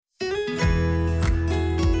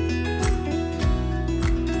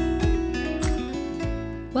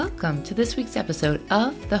Welcome to this week's episode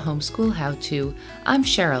of the Homeschool How To. I'm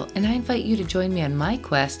Cheryl, and I invite you to join me on my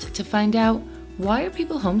quest to find out, why are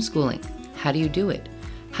people homeschooling? How do you do it?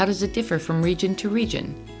 How does it differ from region to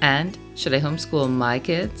region? And should I homeschool my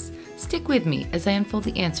kids? Stick with me as I unfold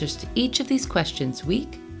the answers to each of these questions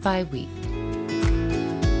week by week.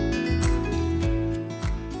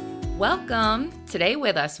 Welcome. Today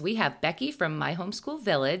with us, we have Becky from My Homeschool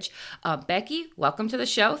Village. Becky, welcome to the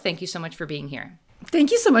show. Thank you so much for being here.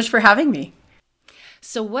 Thank you so much for having me.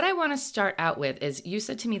 So what I want to start out with is, you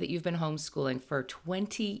said to me that you've been homeschooling for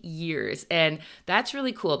 20 years, and that's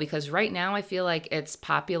really cool because right now I feel like it's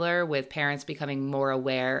popular with parents becoming more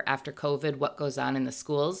aware after COVID what goes on in the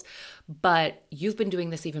schools, but you've been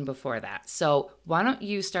doing this even before that. So why don't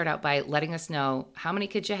you start out by letting us know how many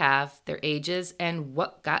kids you have, their ages, and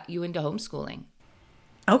what got you into homeschooling?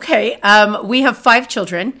 Okay. We have 5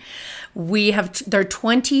 children. They're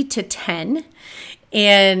 20 to 10.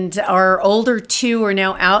 And our older 2 are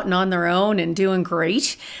now out and on their own and doing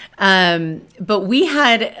great. But we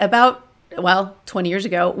had 20 years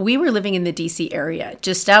ago, we were living in the DC area,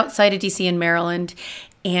 just outside of DC in Maryland.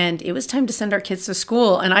 And it was time to send our kids to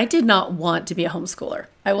school. And I did not want to be a homeschooler.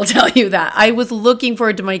 I will tell you that. I was looking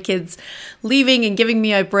forward to my kids leaving and giving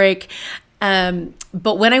me a break.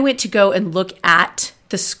 But when I went to go and look at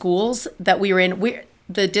the schools that we were in,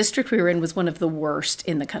 the district we were in was one of the worst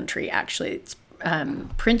in the country, actually. It's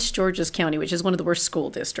Prince George's County, which is one of the worst school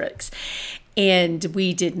districts. And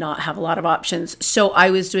we did not have a lot of options. So I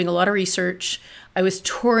was doing a lot of research. I was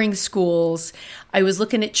touring schools. I was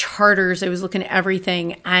looking at charters. I was looking at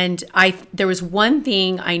everything. And there was one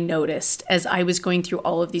thing I noticed as I was going through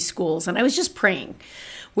all of these schools. And I was just praying,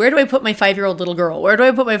 where do I put my 5-year-old little girl? Where do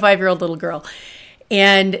I put my 5-year-old little girl?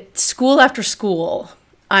 And school after school,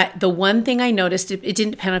 the one thing I noticed, it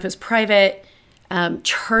didn't depend on if it was private,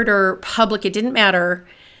 charter, public, it didn't matter.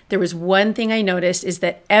 There was one thing I noticed is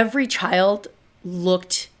that every child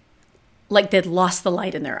looked like they'd lost the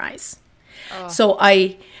light in their eyes. Oh. So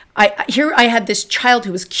I had this child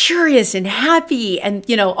who was curious and happy, and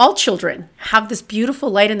all children have this beautiful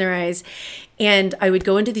light in their eyes. And I would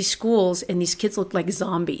go into these schools and these kids looked like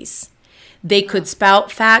zombies. They could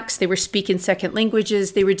spout facts. They were speaking second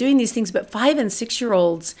languages. They were doing these things, but 5- and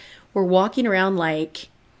 6-year-olds were walking around like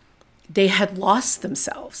they had lost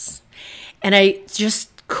themselves. And I just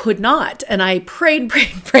could not. And I prayed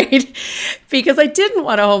because I didn't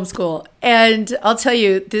want to homeschool. And I'll tell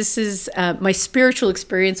you, this is my spiritual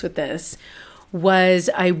experience with this was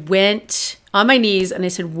I went on my knees and I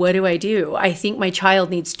said, what do? I think my child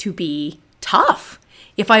needs to be tough.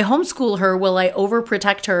 If I homeschool her, will I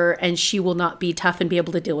overprotect her and she will not be tough and be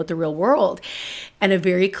able to deal with the real world? And a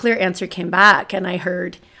very clear answer came back. And I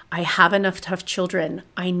heard, I have enough tough children.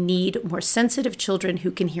 I need more sensitive children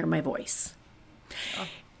who can hear my voice. Oh.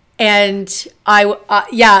 And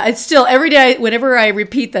it's still every day, whenever I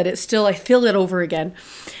repeat that, I feel it over again.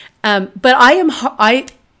 But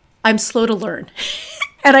I'm slow to learn.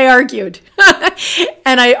 And I argued.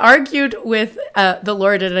 And I argued with the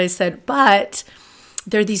Lord, and I said, but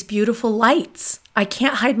they're these beautiful lights. I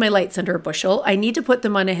can't hide my lights under a bushel. I need to put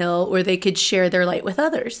them on a hill where they could share their light with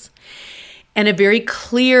others. And a very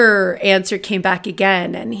clear answer came back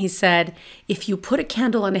again. And he said, if you put a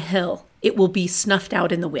candle on a hill, it will be snuffed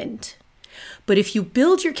out in the wind. But if you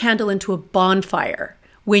build your candle into a bonfire,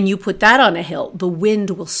 when you put that on a hill, the wind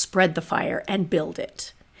will spread the fire and build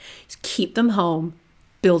it. Just keep them home,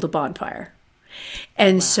 build a bonfire.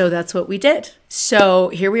 And So that's what we did. So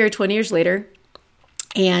here we are 20 years later.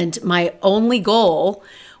 And my only goal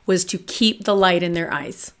was to keep the light in their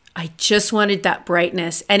eyes. I just wanted that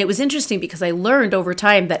brightness. And it was interesting because I learned over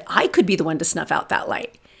time that I could be the one to snuff out that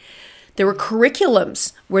light. There were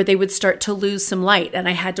curriculums where they would start to lose some light and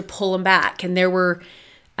I had to pull them back. And there were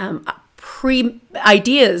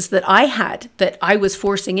ideas that I had that I was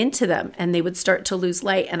forcing into them and they would start to lose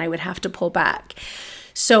light and I would have to pull back.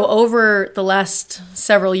 So over the last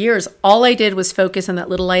several years, all I did was focus on that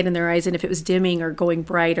little light in their eyes and if it was dimming or going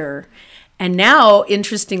brighter. And now,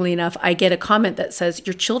 interestingly enough, I get a comment that says,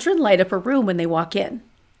 your children light up a room when they walk in.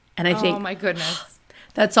 And I think, oh my goodness,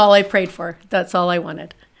 that's all I prayed for. That's all I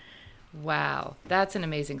wanted. Wow. That's an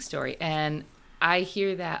amazing story. And I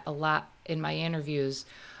hear that a lot in my interviews,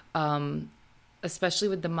 especially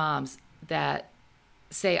with the moms that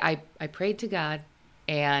say, I prayed to God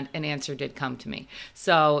and an answer did come to me.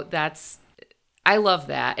 So I love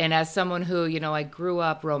that. And as someone who, I grew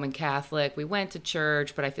up Roman Catholic, we went to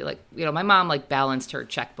church, but I feel like, my mom balanced her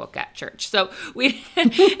checkbook at church. So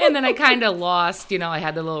and then I kind of lost, I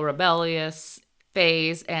had the little rebellious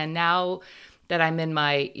phase. And now that I'm in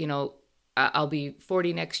my, I'll be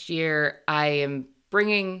 40 next year, I am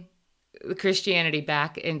bringing Christianity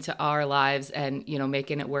back into our lives and,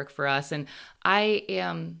 making it work for us. And I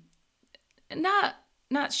am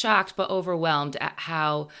not shocked, but overwhelmed at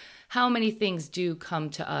how many things do come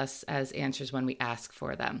to us as answers when we ask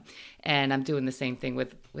for them. And I'm doing the same thing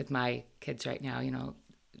with my kids right now,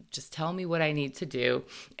 just tell me what I need to do.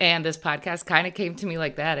 And this podcast kind of came to me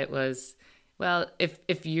like that. It was, well,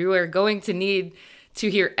 if you are going to need to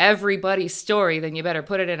hear everybody's story, then you better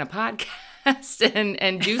put it in a podcast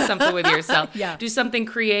and do something with yourself. Yeah. Do something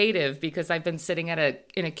creative, because I've been sitting in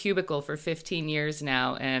a cubicle for 15 years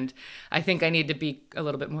now, and I think I need to be a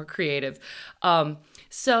little bit more creative.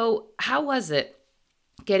 So how was it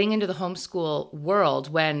getting into the homeschool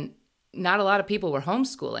world when not a lot of people were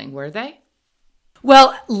homeschooling, were they?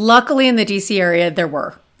 Well, luckily in the DC area, there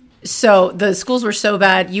were. So the schools were so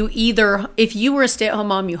bad, if you were a stay-at-home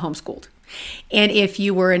mom, you homeschooled. And if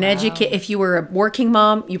you were if you were a working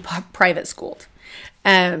mom, you private schooled.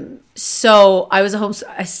 So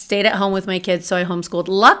I stayed at home with my kids, so I homeschooled.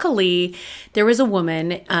 Luckily, there was a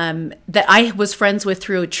woman that I was friends with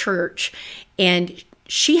through a church, and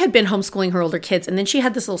she had been homeschooling her older kids, and then she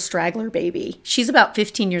had this little straggler baby. She's about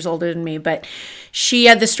 15 years older than me, but she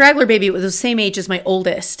had this straggler baby. It was the same age as my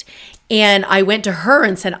oldest. And I went to her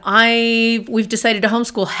and said, we've decided to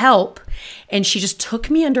homeschool, help. And she just took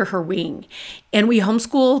me under her wing. And we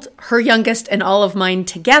homeschooled her youngest and all of mine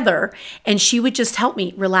together. And she would just help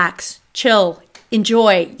me relax, chill,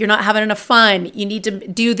 enjoy. You're not having enough fun. You need to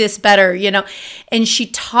do this better, And she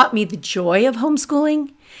taught me the joy of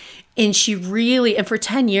homeschooling. And and for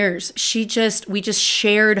 10 years, we just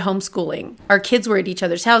shared homeschooling. Our kids were at each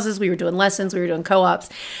other's houses. We were doing lessons. We were doing co-ops.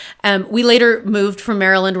 We later moved from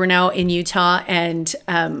Maryland. We're now in Utah. And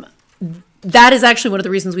that is actually one of the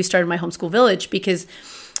reasons we started my homeschool village, because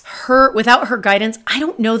without her guidance, I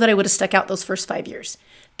don't know that I would have stuck out those first 5 years.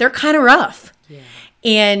 They're kind of rough. Yeah.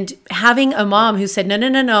 And having a mom who said,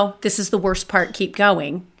 no, this is the worst part, keep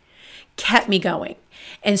going, kept me going.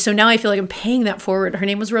 And so now I feel like I'm paying that forward. Her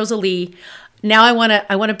name was Rosalie. Now I want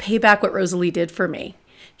to pay back what Rosalie did for me.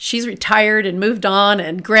 She's retired and moved on,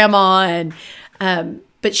 and grandma,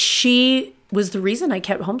 but she was the reason I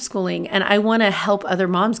kept homeschooling. And I want to help other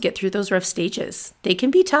moms get through those rough stages. They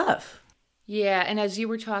can be tough. Yeah. And as you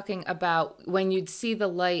were talking about when you'd see the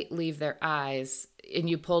light leave their eyes and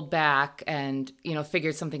you pulled back and,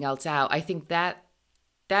 figured something else out, I think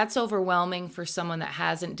that's overwhelming for someone that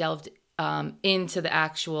hasn't delved into the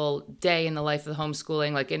actual day in the life of the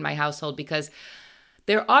homeschooling, like in my household, because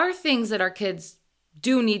there are things that our kids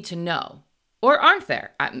do need to know, or aren't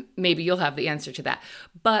there? Maybe you'll have the answer to that.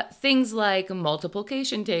 But things like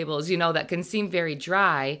multiplication tables, that can seem very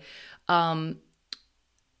dry.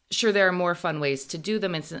 Sure, there are more fun ways to do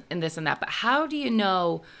them and this and that, but how do you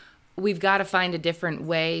know we've got to find a different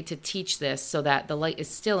way to teach this so that the light is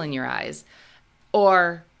still in your eyes?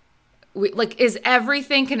 Or can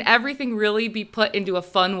everything really be put into a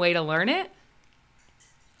fun way to learn it?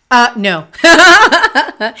 No.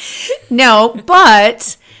 No,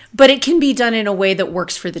 but it can be done in a way that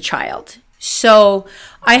works for the child. So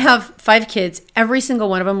I have 5 kids. Every single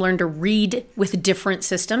one of them learned to read with different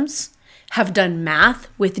systems, have done math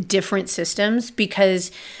with different systems,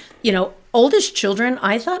 because, oldest children,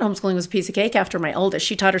 I thought homeschooling was a piece of cake after my oldest.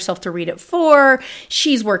 She taught herself to read at 4.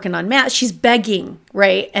 She's working on math. She's begging,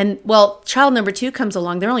 right? And child number 2 comes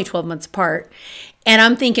along. They're only 12 months apart. And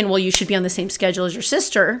I'm thinking, well, you should be on the same schedule as your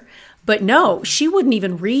sister. But no, she wouldn't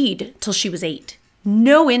even read till she was 8.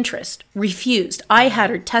 No interest, refused. I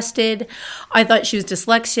had her tested. I thought she was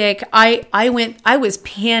dyslexic. I was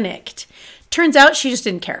panicked. Turns out she just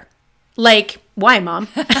didn't care. Like, why, Mom?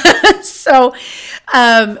 So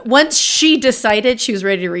once she decided she was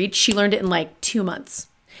ready to read, she learned it in 2 months.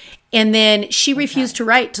 And then she refused to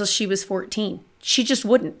write till she was 14. She just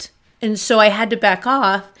wouldn't. And so I had to back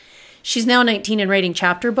off. She's now 19 and writing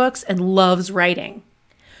chapter books and loves writing,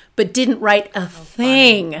 but didn't write a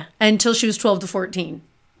thing until she was 12 to 14.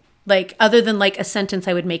 Other than a sentence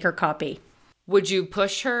I would make her copy. Would you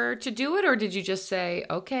push her to do it, or did you just say,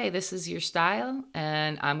 okay, this is your style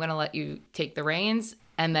and I'm going to let you take the reins?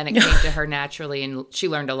 And then it came to her naturally and she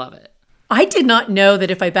learned to love it. I did not know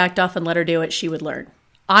that if I backed off and let her do it, she would learn.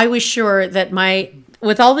 I was sure that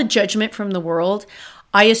with all the judgment from the world,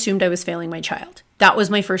 I assumed I was failing my child. That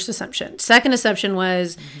was my first assumption. Second assumption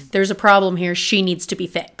was there's a problem here. She needs to be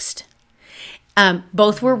fixed.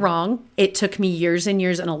 Both were wrong. It took me years and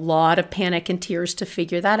years and a lot of panic and tears to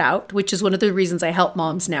figure that out, which is one of the reasons I help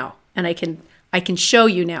moms now. And I can show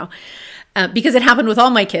you now because it happened with all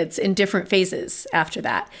my kids in different phases after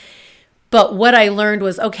that. But what I learned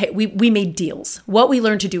was, okay, we made deals. What we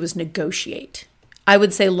learned to do was negotiate. I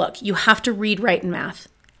would say, look, you have to read, write, and math.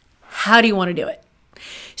 How do you want to do it?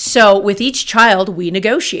 So with each child, we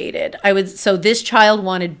negotiated. So this child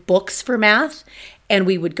wanted books for math, and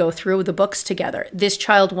we would go through the books together. This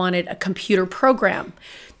child wanted a computer program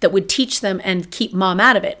that would teach them and keep mom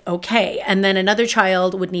out of it. Okay. And then another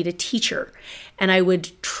child would need a teacher, and I would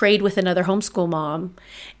trade with another homeschool mom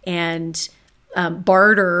and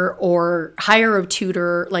barter or hire a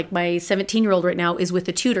tutor. Like my 17-year-old right now is with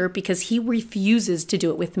a tutor because he refuses to do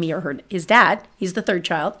it with me or his dad. He's the third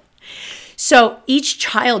child. So each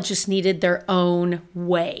child just needed their own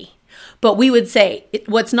way. But we would say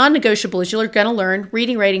what's non-negotiable is you're going to learn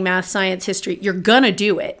reading, writing, math, science, history. You're going to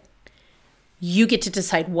do it. You get to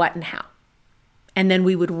decide what and how. And then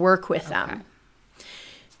we would work with them.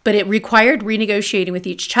 But it required renegotiating with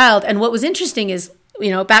each child. And what was interesting is,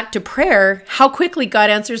 back to prayer, how quickly God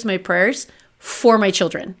answers my prayers for my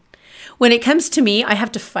children. When it comes to me, I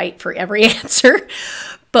have to fight for every answer.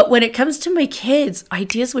 But when it comes to my kids,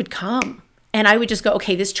 ideas would come. And I would just go,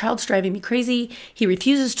 okay, this child's driving me crazy. He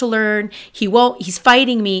refuses to learn. He's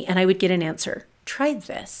fighting me. And I would get an answer. Try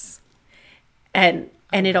this. And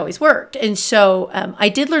it always worked. And so I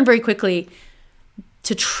did learn very quickly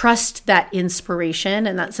to trust that inspiration.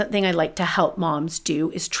 And that's something I like to help moms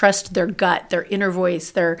do, is trust their gut, their inner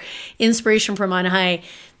voice, their inspiration from on high,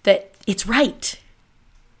 that it's right.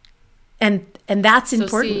 And that's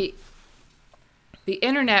important. See, the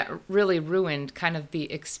internet really ruined kind of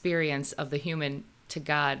the experience of the human to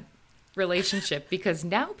God relationship, because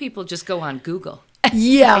now people just go on Google.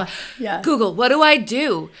 Yeah. Google, what do I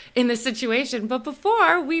do in this situation? But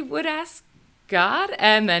before, we would ask God,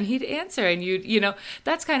 and then he'd answer. And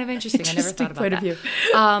that's kind of interesting. I never thought about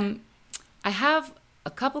that. I have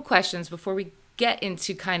a couple questions before we get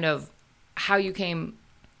into kind of how you came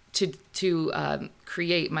to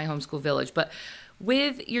create My Homeschool Village. But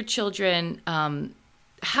with your children,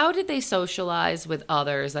 how did they socialize with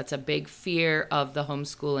others? That's a big fear of the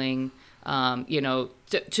homeschooling.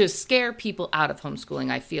 To scare people out of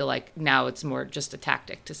homeschooling. I feel like now it's more just a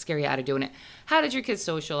tactic to scare you out of doing it. How did your kids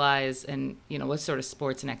socialize, and what sort of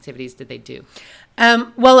sports and activities did they do?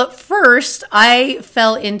 Well, at first I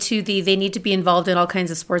fell into they need to be involved in all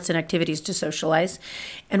kinds of sports and activities to socialize,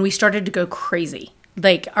 and we started to go crazy.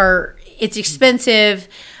 Like it's expensive.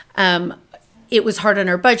 It was hard on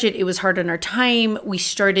our budget. It was hard on our time. We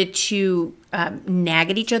started to nag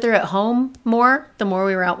at each other at home more, the more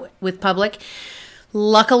we were out with public.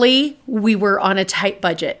 Luckily, we were on a tight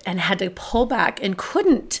budget and had to pull back and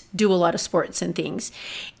couldn't do a lot of sports and things.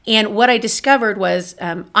 And what I discovered was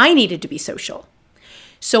I needed to be social.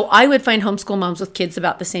 So I would find homeschool moms with kids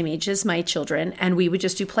about the same age as my children, and we would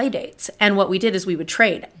just do play dates. And what we did is we would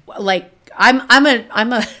trade. Like I'm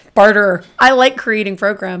a barterer. I like creating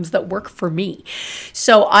programs that work for me.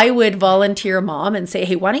 So I would volunteer a mom and say,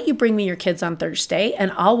 hey, why don't you bring me your kids on Thursday,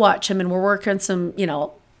 and I'll watch them, and we'll work on some,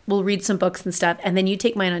 we'll read some books and stuff. And then you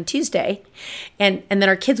take mine on Tuesday. And then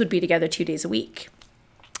our kids would be together 2 days a week.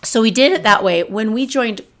 So we did it that way. When we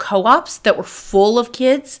joined co-ops that were full of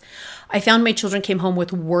kids, I found my children came home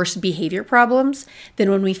with worse behavior problems than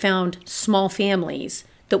when we found small families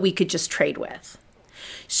that we could just trade with.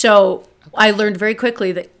 So I learned very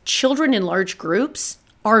quickly that children in large groups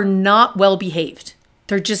are not well behaved.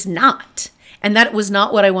 They're just not. And that was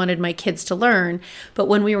not what I wanted my kids to learn. But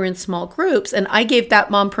when we were in small groups, and I gave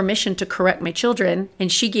that mom permission to correct my children,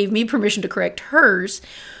 and she gave me permission to correct hers,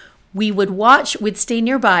 we would we'd stay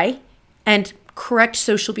nearby and correct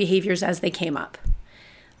social behaviors as they came up.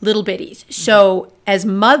 Little bitties. So as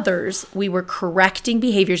mothers, we were correcting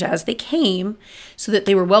behaviors as they came so that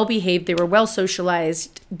they were well behaved, they were well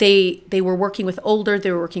socialized, they were working with older,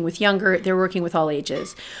 they were working with younger, they were working with all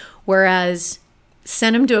ages. Whereas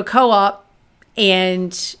send them to a co-op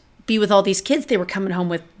and be with all these kids, they were coming home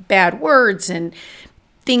with bad words and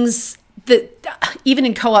things that even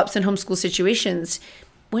in co-ops and homeschool situations,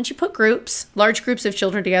 once you put large groups of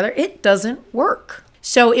children together, it doesn't work.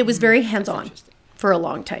 So it was very hands-on for a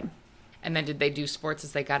long time. And then did they do sports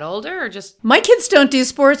as they got older, or just? My kids don't do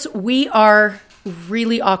sports. We are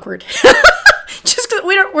really awkward. Just because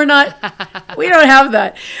we don't have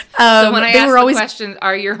that. So when I asked the question,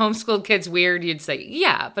 are your homeschooled kids weird? You'd say,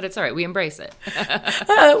 yeah, but it's all right. We embrace it.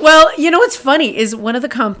 Well, what's funny is one of the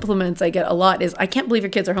compliments I get a lot is, I can't believe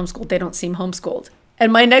your kids are homeschooled. They don't seem homeschooled.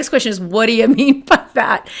 And my next question is, what do you mean by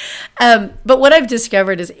that? But what I've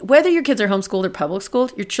discovered is whether your kids are homeschooled or public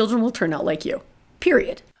schooled, your children will turn out like you,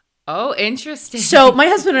 period. Oh, interesting. So my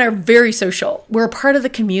husband and I are very social. We're a part of the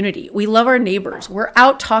community. We love our neighbors. We're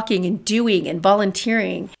out talking and doing and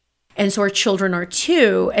volunteering. And so our children are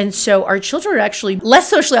too. And so our children are actually less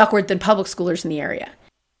socially awkward than public schoolers in the area.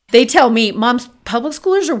 They tell me, Moms, public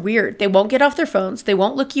schoolers are weird. They won't get off their phones. They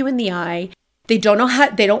won't look you in the eye. They don't know how,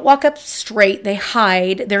 they don't walk up straight. They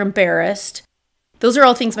hide. They're embarrassed. Those are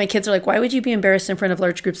all things my kids are like, why would you be embarrassed in front of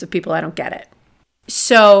large groups of people? I don't get it.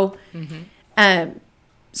 So,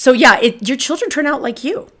 your children turn out like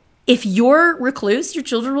you. If you're recluse, your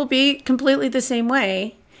children will be completely the same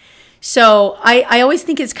way. So I always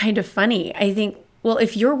think it's kind of funny. I think, well,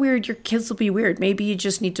 if you're weird, your kids will be weird. Maybe you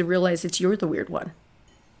just need to realize you're the weird one.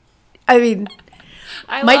 I mean,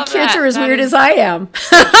 my kids are as weird as I am.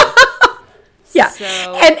 Yeah. So...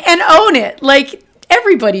 And own it. Like,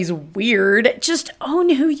 everybody's weird. Just own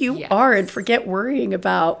who you are and forget worrying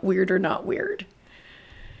about weird or not weird.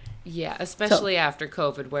 Yeah, especially after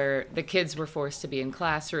COVID, where the kids were forced to be in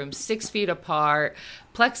classrooms 6 feet apart,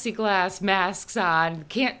 plexiglass, masks on,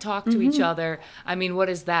 can't talk to each other. I mean, what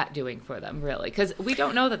is that doing for them, really? Because we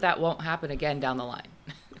don't know that won't happen again down the line.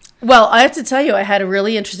 Well, I have to tell you, I had a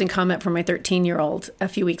really interesting comment from my 13-year-old a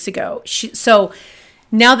few weeks ago. So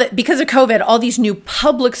now that because of COVID, all these new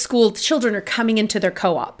public school children are coming into their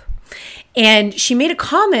co-op. And she made a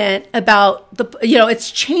comment about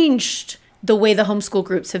it's changed the way the homeschool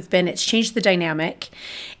groups have been. It's changed the dynamic.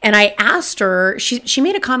 And I asked her, she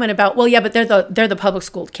made a comment about, well, yeah, but they're the public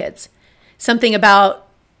school kids. Something about,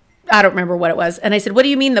 I don't remember what it was. And I said, what do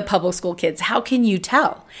you mean the public school kids? How can you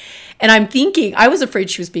tell? And I'm thinking, I was afraid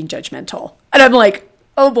she was being judgmental. And I'm like,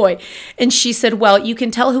 oh boy. And she said, well, you can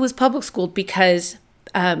tell who was public schooled because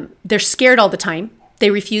they're scared all the time. They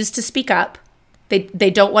refuse to speak up. They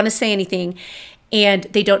don't want to say anything. And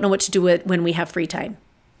they don't know what to do with when we have free time.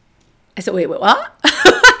 I said, wait, what?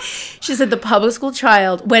 She said the public school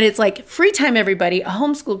child, when it's like free time, everybody, a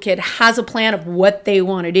homeschool kid has a plan of what they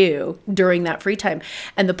want to do during that free time.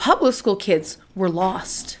 And the public school kids were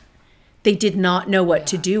lost. They did not know what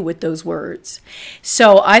to do with those words.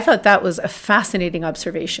 So I thought that was a fascinating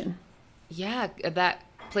observation. Yeah, that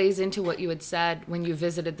plays into what you had said when you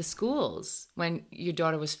visited the schools, when your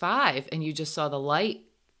daughter was 5 and you just saw the light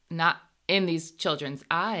not in these children's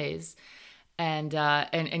eyes. And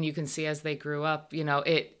you can see as they grew up,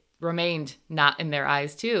 it remained not in their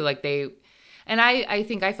eyes too. Like I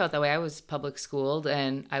think I felt that way. I was public schooled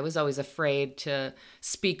and I was always afraid to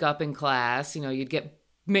speak up in class. You'd get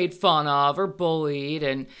made fun of or bullied.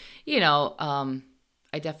 And,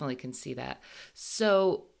 I definitely can see that.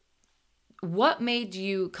 So what made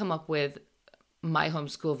you come up with My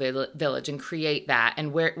Homeschool Village and create that?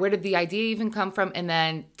 And where did the idea even come from? And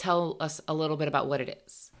then tell us a little bit about what it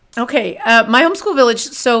is. Okay, My Homeschool Village.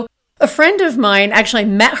 So a friend of mine, actually I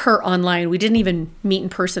met her online. We didn't even meet in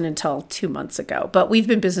person until 2 months ago, but we've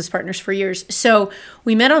been business partners for years. So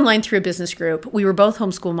we met online through a business group. We were both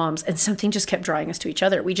homeschool moms and something just kept drawing us to each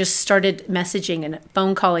other. We just started messaging and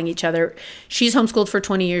phone calling each other. She's homeschooled for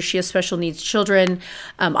 20 years. She has special needs children.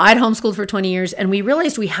 I'd homeschooled for 20 years. And we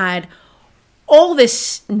realized we had all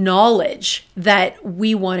this knowledge that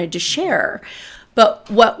we wanted to share.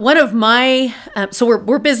 But one of my, so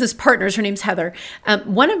we're business partners, her name's Heather.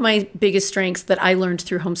 One of my biggest strengths that I learned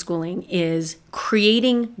through homeschooling is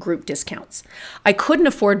creating group discounts. I couldn't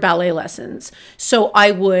afford ballet lessons, so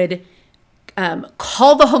I would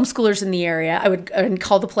call the homeschoolers in the area. I would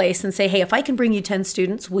call the place and say, hey, if I can bring you 10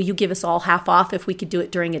 students, will you give us all half off if we could do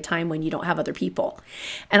it during a time when you don't have other people?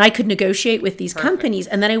 And I could negotiate with these companies,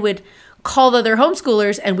 and then I would call the other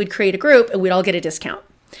homeschoolers and we'd create a group and we'd all get a discount.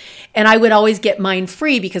 And I would always get mine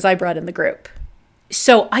free because I brought in the group.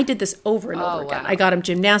 So I did this over and over again. I got them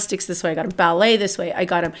gymnastics this way. I got them ballet this way. I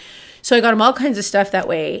got them all kinds of stuff that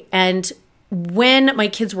way. And when my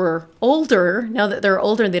kids were older, now that they're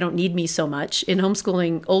older and they don't need me so much, in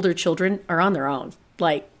homeschooling, older children are on their own.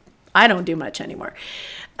 Like, I don't do much anymore.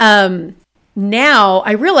 Now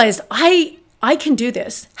I realized I can do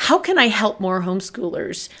this. How can I help more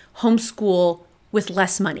homeschoolers homeschool with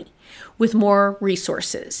less money? With more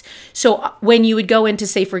resources. So when you would go into,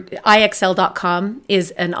 say, for IXL.com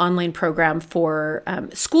is an online program for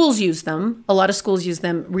schools use them. A lot of schools use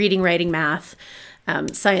them, reading, writing, math,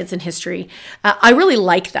 science, and history. I really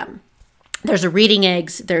like them. There's a Reading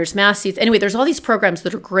Eggs, there's Math Seeds. Anyway, there's all these programs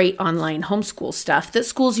that are great online homeschool stuff that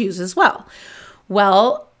schools use as well.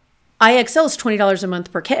 Well, IXL is $20 a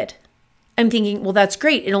month per kid. I'm thinking, well, that's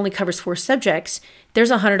great. It only covers 4 subjects.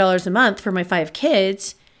 There's $100 a month for my 5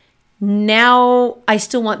 kids. Now I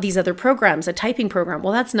still want these other programs, a typing program.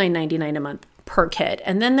 Well, that's $9.99 a month per kid.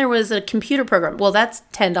 And then there was a computer program. Well, that's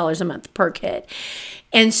 $10 a month per kid.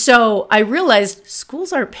 And so I realized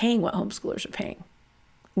schools aren't paying what homeschoolers are paying.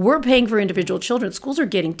 We're paying for individual children. Schools are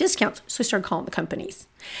getting discounts. So I started calling the companies.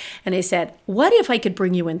 And I said, what if I could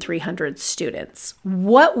bring you in 300 students?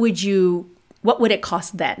 What would it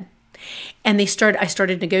cost then? And I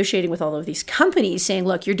started negotiating with all of these companies saying,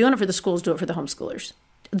 look, you're doing it for the schools, do it for the homeschoolers.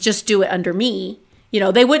 Just do it under me.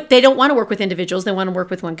 They don't want to work with individuals. They want to work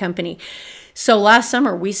with one company. So last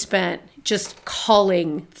summer we spent just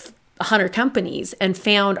calling 100 companies and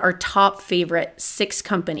found our top favorite 6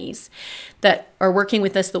 companies that are working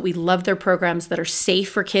with us, that we love their programs, that are safe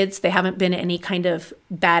for kids. They haven't been any kind of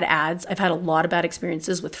bad ads. I've had a lot of bad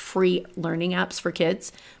experiences with free learning apps for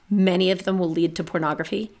kids. Many of them will lead to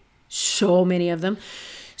pornography. So many of them.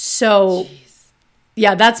 So jeez.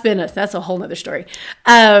 Yeah, that's a whole nother story.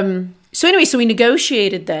 So we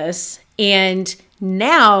negotiated this, and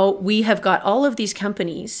now we have got all of these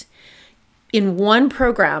companies in one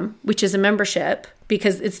program, which is a membership,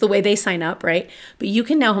 because it's the way they sign up, right? But you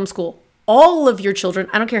can now homeschool all of your children,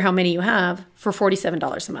 I don't care how many you have, for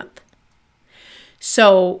 $47 a month.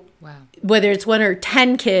 So wow. Whether it's 1 or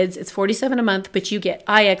 10 kids, it's $47 a month, but you get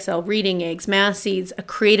IXL, Reading Eggs, Math Seeds, a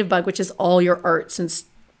Creative Bug, which is all your arts and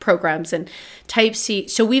programs, and Type C.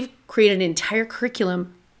 So we've created an entire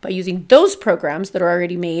curriculum by using those programs that are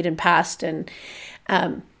already made and passed,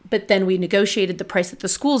 but then we negotiated the price that the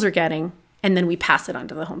schools are getting, and then we pass it on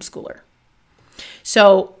to the homeschooler.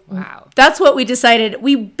 So wow. That's what we decided.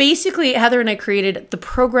 We basically, Heather and I created the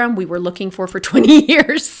program we were looking for 20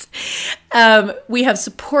 years. We have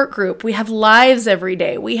support group. We have lives every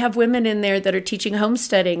day. We have women in there that are teaching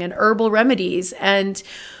homesteading and herbal remedies. And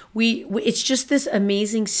it's just this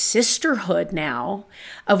amazing sisterhood now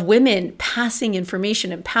of women passing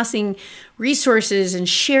information and passing resources and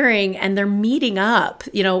sharing, and they're meeting up.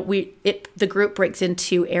 The group breaks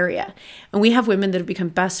into area, and we have women that have become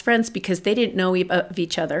best friends because they didn't know of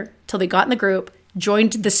each other till they got in the group,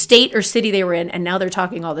 joined the state or city they were in, and now they're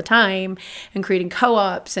talking all the time and creating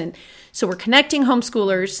co-ops. And so we're connecting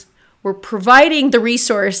homeschoolers. We're providing the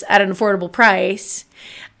resource at an affordable price.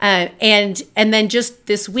 And then just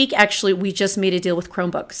this week, actually, we just made a deal with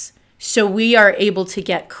Chromebooks. So we are able to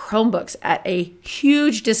get Chromebooks at a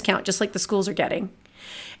huge discount, just like the schools are getting.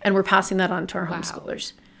 And we're passing that on to our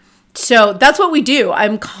homeschoolers. So that's what we do.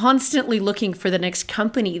 I'm constantly looking for the next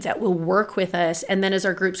company that will work with us. And then as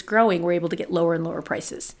our group's growing, we're able to get lower and lower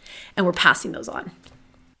prices. And we're passing those on.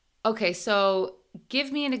 Okay, so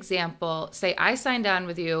give me an example. Say I signed on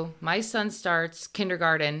with you. My son starts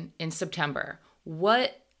kindergarten in September.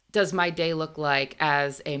 What does my day look like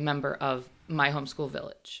as a member of my homeschool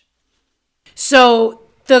village? So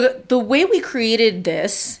the way we created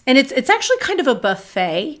this, and it's actually kind of a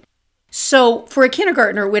buffet. So for a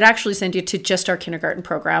kindergartner, we'd actually send you to just our kindergarten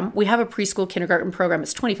program. We have a preschool kindergarten program.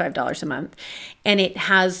 It's $25 a month, and it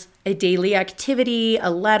has a daily activity, a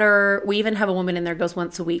letter. We even have a woman in there goes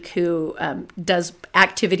once a week who does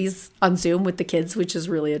activities on Zoom with the kids, which is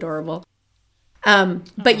really adorable.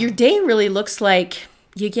 But your day really looks like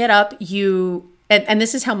you get up, and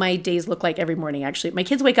this is how my days look like every morning, actually. My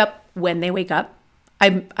kids wake up when they wake up.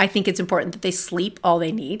 I think it's important that they sleep all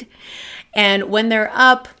they need. And when they're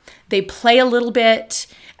up, they play a little bit.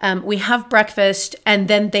 We have breakfast, and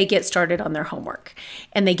then they get started on their homework.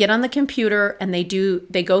 And they get on the computer, and they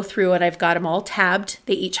go through it. I've got them all tabbed.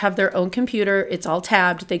 They each have their own computer. It's all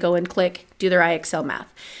tabbed. They go and click, do their IXL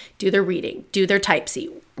math, do their reading, do their Type C.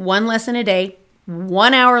 1 lesson a day.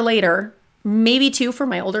 1 hour later, maybe 2 for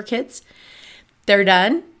my older kids, they're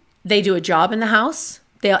done. They do a job in the house.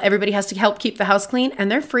 Everybody has to help keep the house clean,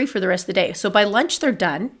 and they're free for the rest of the day. So by lunch, they're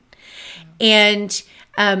done. And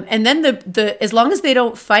then as long as they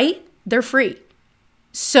don't fight, they're free.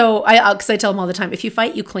 So because I tell them all the time, if you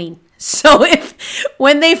fight, you clean. So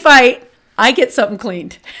when they fight, I get something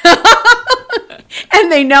cleaned.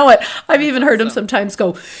 And they know it. I've even heard them sometimes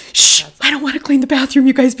go, shh, I don't want to clean the bathroom.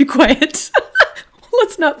 You guys be quiet.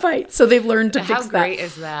 Let's not fight. So they've learned to fix that. How great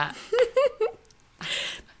is that?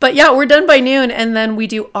 But yeah, we're done by noon, and then we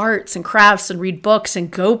do arts and crafts and read books and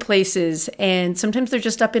go places. And sometimes they're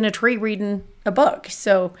just up in a tree reading a book.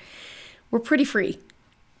 So we're pretty free.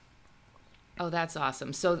 Oh, that's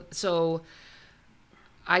awesome. So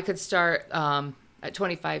I could start at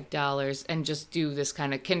 $25 and just do this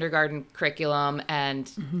kind of kindergarten curriculum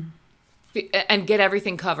and get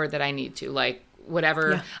everything covered that I need to, like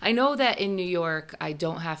whatever. Yeah. I know that in New York, I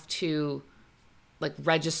don't have to like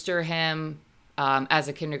register him as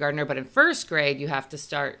a kindergartner, but in first grade, you have to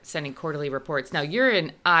start sending quarterly reports. Now you're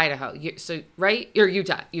in Idaho, right? You're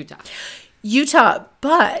Utah,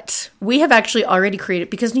 but we have actually already created,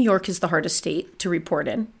 because New York is the hardest state to report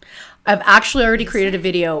in. I've actually already created a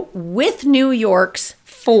video with New York's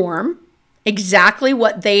form, exactly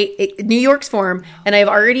what New York's form, and I've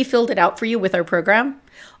already filled it out for you with our program.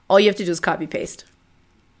 All you have to do is copy paste.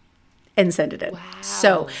 and send it in. Wow.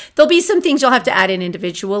 So there'll be some things you'll have to add in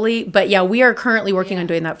individually. But yeah, we are currently working on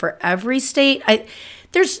doing that for every state.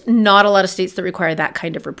 There's not a lot of states that require that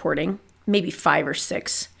kind of reporting, maybe 5 or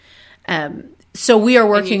 6. So we are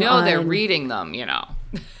working on... they're reading them,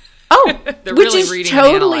 Oh, they're which really is reading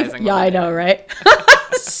totally... and analyzing Yeah, them. I know, right?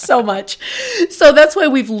 So much. So that's why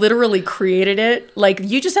we've literally created it. Like,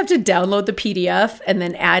 you just have to download the PDF and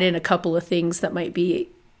then add in a couple of things that might be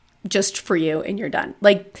just for you, and you're done.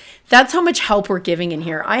 Like, that's how much help we're giving in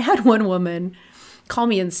here. I had one woman call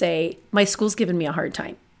me and say, my school's giving me a hard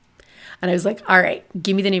time. And I was like, all right,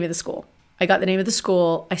 give me the name of the school. I got the name of the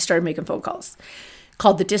school. I started making phone calls.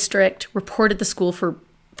 Called the district, reported the school for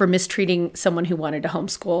mistreating someone who wanted to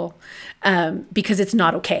homeschool because it's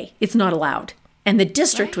not okay. It's not allowed. And the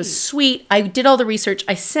district was sweet. I did all the research.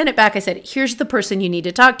 I sent it back. I said, here's the person you need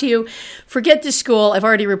to talk to. Forget the school. I've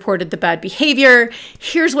already reported the bad behavior.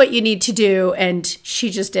 Here's what you need to do. And she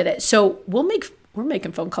just did it. So we're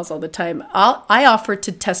making phone calls all the time. I offer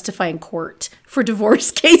to testify in court for divorce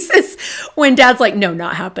cases when dad's like, no,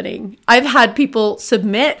 not happening. I've had people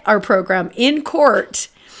submit our program in court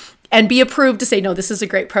and be approved to say, no, this is a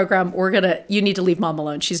great program. You need to leave mom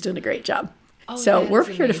alone. She's doing a great job. Oh, so we're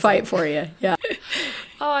here to amazing. fight for you. Yeah.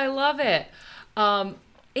 Oh, I love it.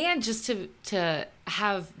 And just to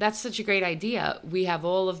have, that's such a great idea. We have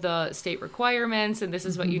all of the state requirements, and this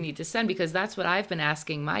is what you need to send, because that's what I've been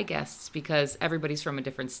asking my guests, because everybody's from a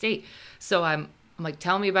different state. So I'm like,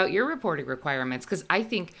 tell me about your reporting requirements, because I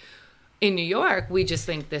think in New York, we just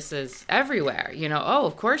think this is everywhere. Oh,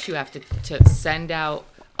 of course you have to send out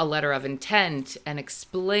a letter of intent and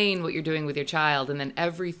explain what you're doing with your child. And then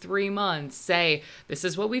every 3 months say, this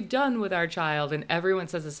is what we've done with our child. And everyone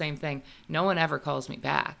says the same thing. No one ever calls me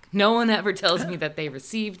back. No one ever tells me that they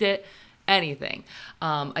received it, anything.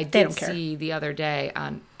 I did see the other day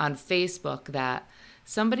on Facebook that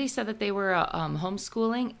somebody said that they were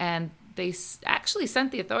homeschooling, and they actually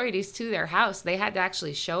sent the authorities to their house. They had to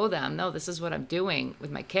actually show them, no, this is what I'm doing with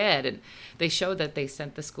my kid. And they showed that they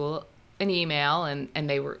sent the school an email, and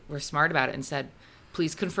they were smart about it and said,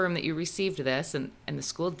 please confirm that you received this, and the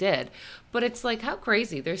school did. But it's like, how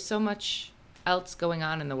crazy. There's so much else going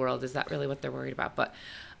on in the world. Is that really what they're worried about? But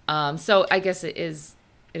so I guess it is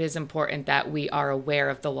important that we are aware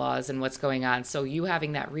of the laws and what's going on. So you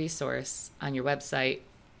having that resource on your website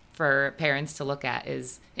for parents to look at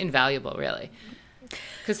is invaluable, really.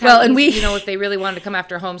 Because if they really wanted to come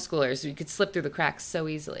after homeschoolers, you could slip through the cracks so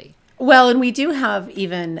easily. Well, and we do have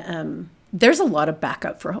even, there's a lot of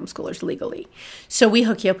backup for homeschoolers legally. So we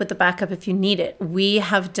hook you up with the backup if you need it. We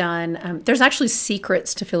have done, there's actually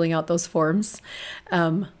secrets to filling out those forms.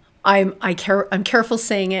 I'm careful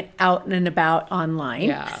saying it out and about online.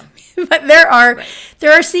 Yeah. But there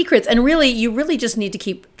are secrets. And really, you really just need to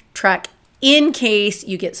keep track in case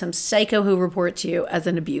you get some psycho who reports you as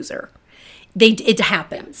an abuser. It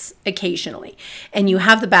happens occasionally, and you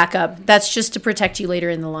have the backup. That's just to protect you later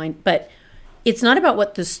in the line. But it's not about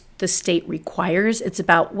what the state requires. It's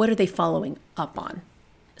about what are they following up on.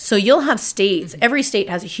 So you'll have states. Every state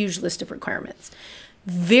has a huge list of requirements.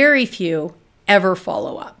 Very few ever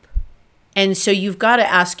follow up. And so you've got to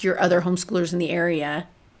ask your other homeschoolers in the area,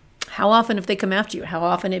 how often have they come after you? How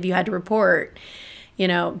often have you had to report?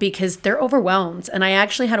 Because they're overwhelmed. And I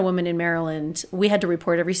actually had a woman in Maryland. We had to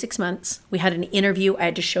report every 6 months. We had an interview. I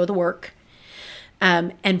had to show the work.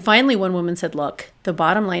 And finally, one woman said, look, the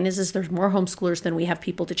bottom line is there's more homeschoolers than we have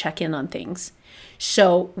people to check in on things.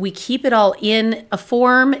 So we keep it all in a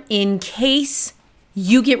form in case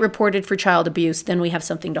you get reported for child abuse, then we have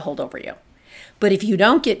something to hold over you. But if you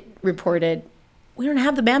don't get reported, we don't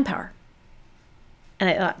have the manpower. And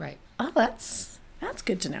I thought, oh, that's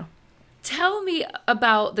good to know. Tell me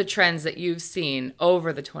about the trends that you've seen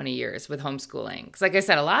over the 20 years with homeschooling. Because like I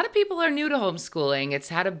said, a lot of people are new to homeschooling. It's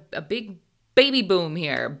had a big baby boom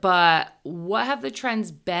here. But what have the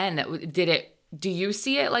trends been? Do you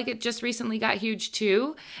see it like it just recently got huge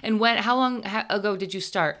too? And how long ago did you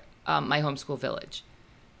start My Homeschool Village?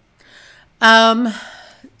 Wow.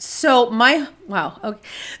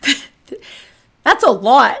 Okay. That's a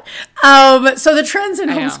lot. So the trends in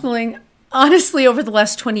homeschooling, honestly, over the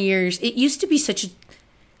last 20 years, it used to be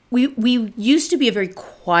we used to be a very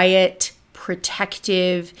quiet,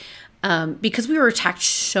 protective, because we were attacked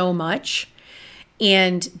so much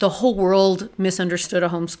and the whole world misunderstood a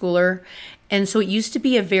homeschooler. And so it used to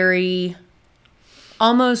be a very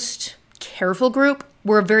almost careful group.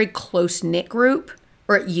 We're a very close-knit group.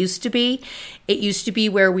 Or it used to be. It used to be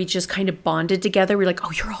where we just kind of bonded together. We're like,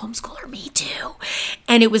 oh, you're a homeschooler, me too.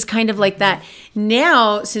 And it was kind of like that.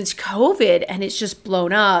 Now, since COVID, and it's just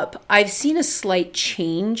blown up, I've seen a slight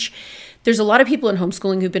change. there's a lot of people in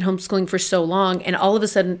homeschooling who've been homeschooling for so long, and all of a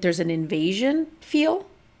sudden there's an invasion feel.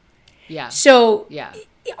 Yeah. So Yeah.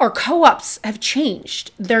 our co-ops have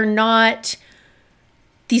changed. They're not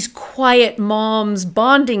these quiet moms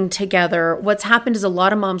bonding together. What's happened is a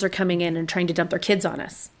lot of moms are coming in and trying to dump their kids on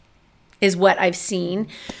us, is what I've seen.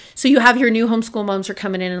 So you have your new homeschool moms are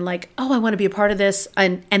coming in and like, oh, I want to be a part of this.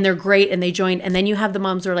 And they're great. And they join. And then you have the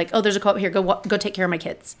moms who are like, oh, there's a co-op here. Go take care of my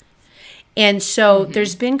kids. And so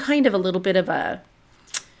there's been kind of a little bit of a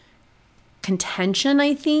contention,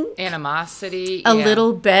 I think. Animosity. A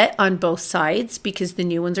little bit on both sides, because the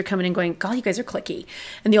new ones are coming in going, God, you guys are cliquey.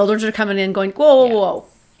 And the older ones are coming in going, whoa.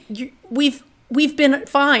 We've been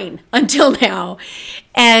fine until now.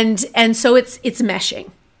 And so it's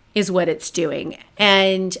meshing is what it's doing.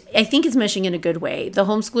 And I think it's meshing in a good way. The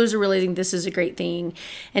homeschoolers are realizing this is a great thing.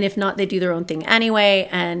 And if not, they do their own thing anyway.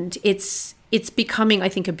 And it's becoming, I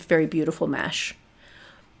think, a very beautiful mesh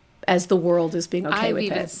as the world is being okay with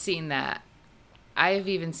it. I've even seen that. I have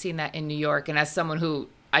even seen that in New York. And as someone who,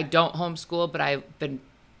 I don't homeschool, but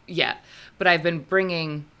I've been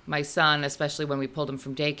bringing my son, especially when we pulled him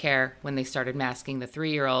from daycare, when they started masking the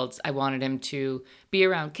 3-year-olds, I wanted him to be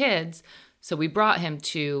around kids. So we brought him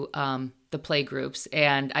to the play groups,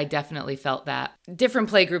 and I definitely felt that. Different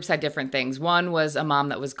play groups had different things. One was a mom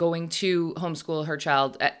that was going to homeschool her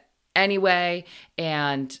child anyway,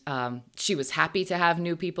 and she was happy to have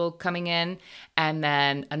new people coming in. And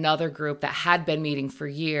then another group that had been meeting for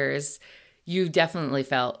years, you definitely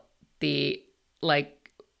felt the, like,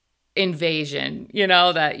 invasion,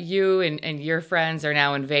 that you and your friends are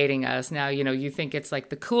now invading us. Now, you think it's like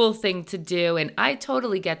the cool thing to do. And I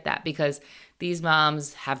totally get that, because these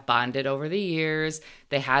moms have bonded over the years.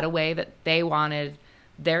 They had a way that they wanted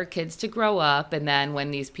their kids to grow up. And then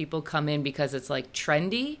when these people come in because it's like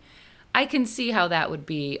trendy, I can see how that would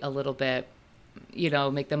be a little bit,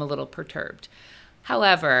 make them a little perturbed.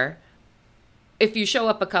 However, if you show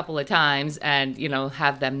up a couple of times and,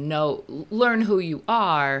 have them learn who you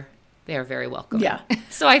are, they're very welcome. Yeah.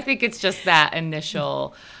 So I think it's just that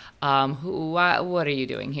initial, what are you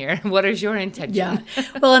doing here? What is your intention? Yeah.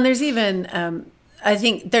 Well, and there's even, I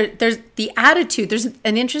think there's the attitude, there's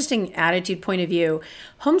an interesting attitude point of view.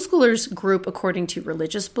 Homeschoolers group according to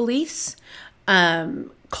religious beliefs,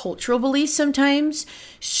 cultural beliefs sometimes.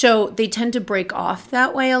 So they tend to break off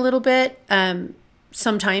that way a little bit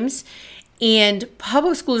sometimes. And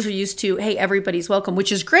public schools are used to, hey, everybody's welcome,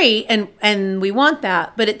 which is great. And we want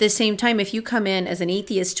that. But at the same time, if you come in as an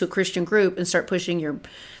atheist to a Christian group and start pushing your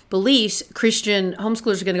beliefs, Christian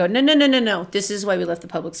homeschoolers are going to go, no. This is why we left the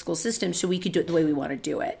public school system, so we could do it the way we want to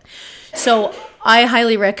do it. So I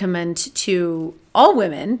highly recommend to all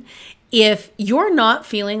women, if you're not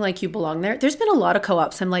feeling like you belong there, there's been a lot of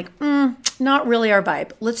co-ops. I'm like, not really our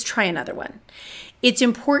vibe. Let's try another one. It's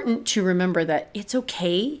important to remember that it's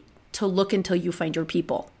okay to look until you find your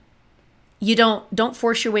people. You don't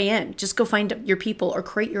force your way in. Just go find your people or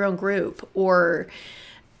create your own group. Or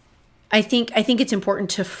I think it's important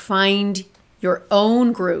to find your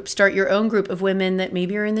own group, start your own group of women that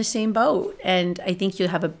maybe are in the same boat. And I think you'll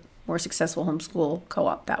have a more successful homeschool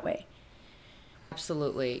co-op that way.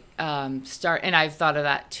 Absolutely. And I've thought of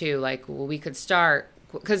that too. Like, well, we could start,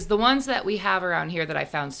 because the ones that we have around here that I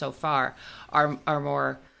found so far are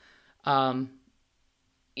more,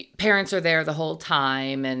 parents are there the whole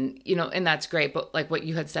time, and and that's great. But like what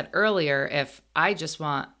you had said earlier, if I just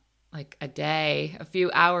want like a day, a few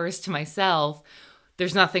hours to myself,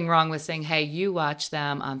 there's nothing wrong with saying, hey, you watch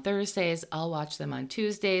them on Thursdays, I'll watch them on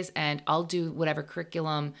Tuesdays, and I'll do whatever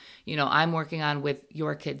curriculum I'm working on with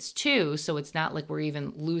your kids too. So it's not like we're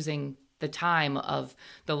even losing the time of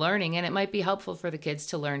the learning, and it might be helpful for the kids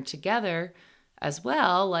to learn together as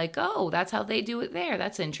well. Like, oh, that's how they do it there.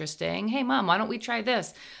 That's interesting. Hey, Mom, why don't we try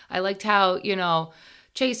this? I liked how,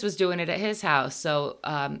 Chase was doing it at his house. So,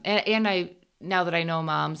 and I, now that I know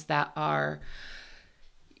moms that are,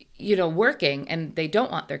 working and they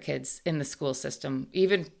don't want their kids in the school system,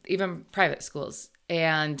 even private schools.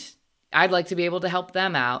 And I'd like to be able to help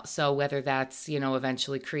them out. So whether that's,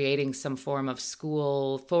 eventually creating some form of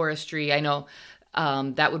school forestry, I know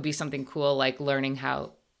that would be something cool, like learning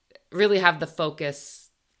how really have the focus,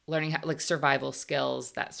 learning how, like survival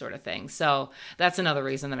skills, that sort of thing. So that's another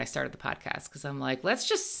reason that I started the podcast, because I'm like, let's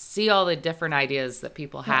just see all the different ideas that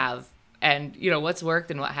people have, and what's worked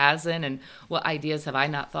and what hasn't, and what ideas have I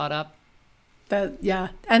not thought up.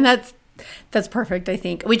 And that's perfect, I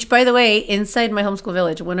think. Which, by the way, inside my homeschool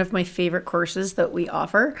village, one of my favorite courses that we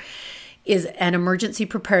offer is an emergency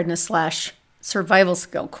preparedness / survival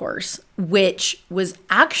skill course, which was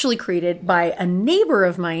actually created by a neighbor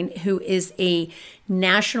of mine who is a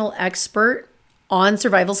national expert on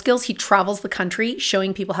survival skills. He travels the country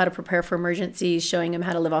showing people how to prepare for emergencies, showing them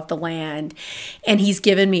how to live off the land. And he's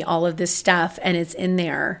given me all of this stuff and it's in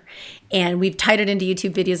there. And we've tied it into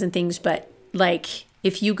YouTube videos and things. But like,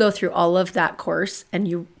 if you go through all of that course and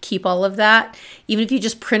you keep all of that, even if you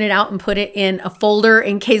just print it out and put it in a folder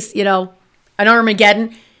in case, you know, an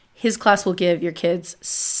Armageddon, his class will give your kids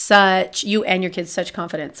you and your kids such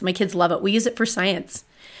confidence. My kids love it. We use it for science.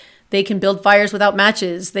 They can build fires without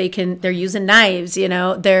matches. They're using knives, you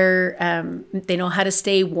know, they know how to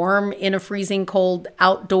stay warm in a freezing cold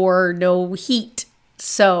outdoor, no heat.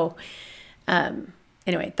 So,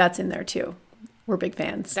 anyway, that's in there too. We're big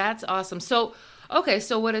fans. That's awesome. So, okay.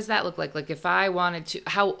 So what does that look like? Like if I wanted to,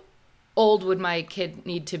 how old would my kid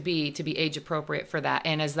need to be age appropriate for that?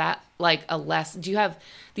 And is that like do you have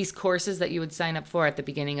these courses that you would sign up for at the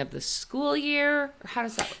beginning of the school year? Or how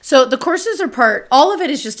does that work? So the courses are all of it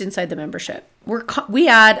is just inside the membership. We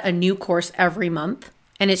add a new course every month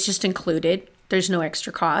and it's just included. There's no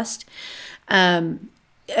extra cost. Every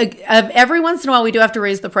once in a while we do have to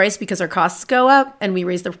raise the price because our costs go up and we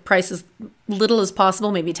raise the price as little as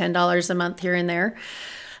possible, maybe $10 a month here and there.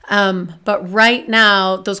 But right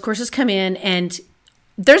now, those courses come in and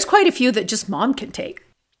there's quite a few that just mom can take.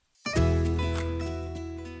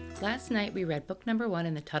 Last night, we read book number 1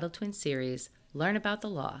 in the Tuttle Twins series, Learn About the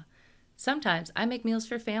Law. Sometimes I make meals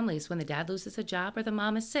for families when the dad loses a job or the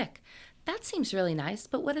mom is sick. That seems really nice,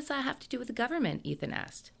 but what does that have to do with the government? Ethan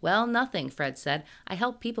asked. Well, nothing, Fred said. I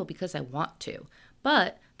help people because I want to.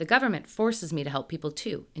 But the government forces me to help people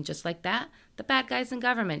too. And just like that, the bad guys in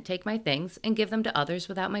government take my things and give them to others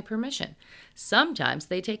without my permission. Sometimes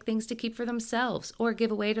they take things to keep for themselves or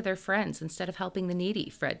give away to their friends instead of helping the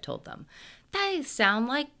needy, Fred told them. They sound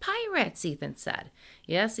like pirates, Ethan said.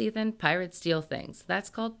 Yes, Ethan, pirates steal things. That's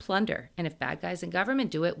called plunder. And if bad guys in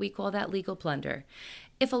government do it, we call that legal plunder.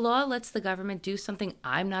 If a law lets the government do something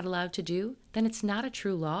I'm not allowed to do, then it's not a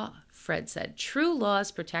true law, Fred said. True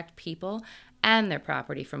laws protect people and their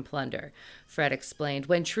property from plunder. Fred explained,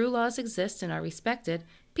 when true laws exist and are respected,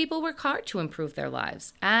 people work hard to improve their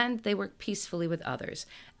lives, and they work peacefully with others.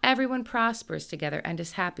 Everyone prospers together and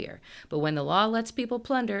is happier. But when the law lets people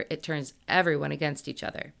plunder, it turns everyone against each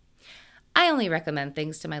other. I only recommend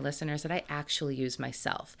things to my listeners that I actually use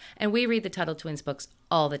myself. And we read the Tuttle Twins books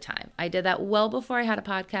all the time. I did that well before I had a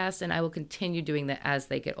podcast, and I will continue doing that as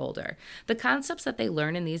they get older. The concepts that they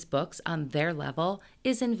learn in these books on their level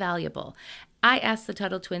is invaluable. I asked the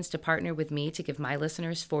Tuttle Twins to partner with me to give my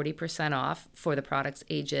listeners 40% off for the products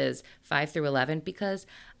ages 5 through 11 because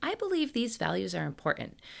I believe these values are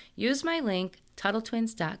important. Use my link,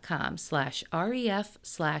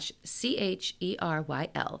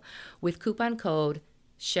 TuttleTwins.com/REF/CHERYL with coupon code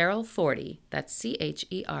Cheryl40, that's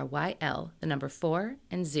CHERYL, the number 4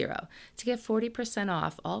 and 0, to get 40%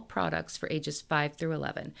 off all products for ages 5 through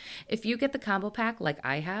 11. If you get the combo pack like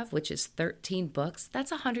I have, which is 13 books,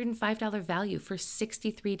 that's a $105 value for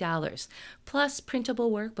 $63, plus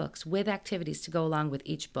printable workbooks with activities to go along with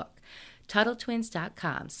each book.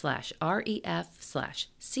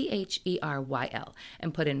 TuttleTwins.com/REF/CHERYL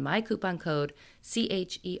and put in my coupon code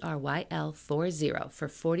CHERYL40 for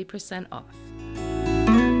 40% off.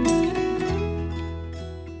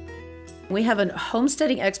 We have a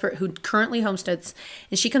homesteading expert who currently homesteads,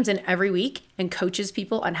 and she comes in every week and coaches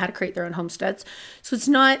people on how to create their own homesteads. So it's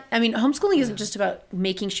not, homeschooling isn't just about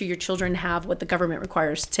making sure your children have what the government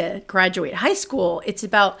requires to graduate high school. It's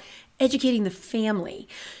about educating the family.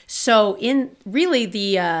 So in really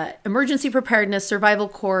the emergency preparedness survival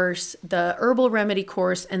course, the herbal remedy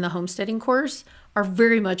course, and the homesteading course are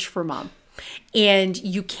very much for mom. And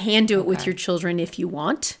you can do it with your children if you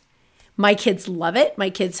want. My kids love it. My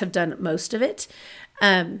kids have done most of it.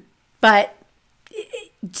 But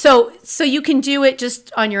so you can do it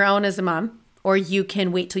just on your own as a mom, or you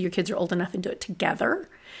can wait till your kids are old enough and do it together.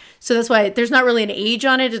 So that's why there's not really an age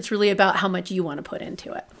on it. It's really about how much you want to put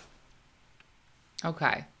into it.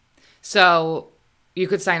 Okay. So you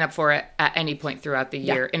could sign up for it at any point throughout the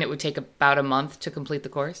year, and it would take about a month to complete the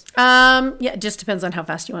course? Yeah, it just depends on how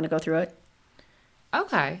fast you want to go through it.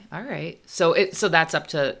 Okay. All right. So that's up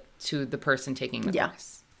to the person taking the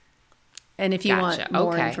course. And if you want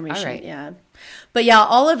more information, all right. Yeah. But yeah,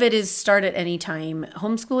 all of it is start at any time.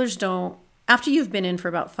 Homeschoolers don't, after you've been in for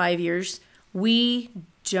about 5 years, we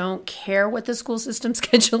don't care what the school system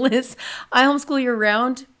schedule is. I homeschool year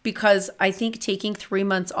round because I think taking 3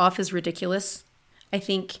 months off is ridiculous. I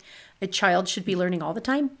think a child should be learning all the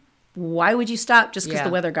time. Why would you stop just because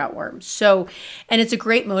the weather got warm? So, and it's a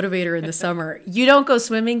great motivator in the summer. You don't go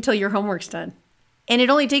swimming till your homework's done. And it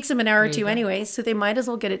only takes them an hour or two anyway, so they might as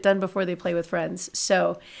well get it done before they play with friends.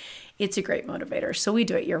 So it's a great motivator. So we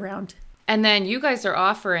do it year round. And then you guys are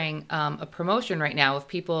offering a promotion right now if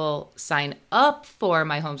people sign up for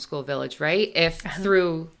My Homeschool Village, right? If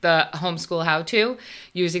through the Homeschool How To,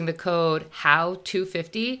 using the code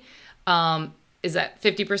HOW250, is that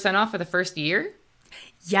 50% off for the first year?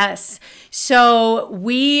 Yes. So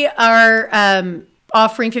we are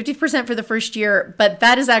offering 50% for the first year, but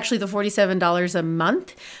that is actually the $47 a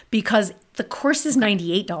month because the course is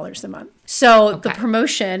 $98 a month. So the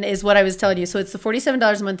promotion is what I was telling you. So it's the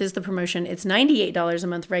 $47 a month is the promotion. It's $98 a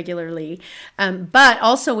month regularly. But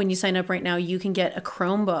also when you sign up right now, you can get a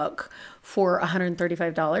Chromebook for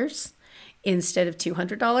 $135 instead of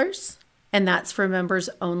 $200. And that's for members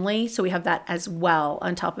only. So we have that as well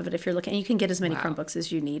on top of it if you're looking. You can get as many Chromebooks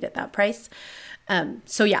as you need at that price.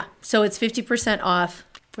 So it's 50% off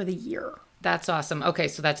for the year. That's awesome. Okay,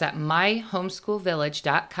 so that's at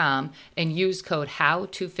myhomeschoolvillage.com and use code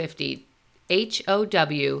HOW250,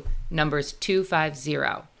 HOW numbers 250,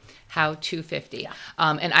 HOW250. Yeah.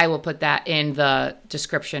 And I will put that in the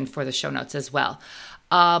description for the show notes as well.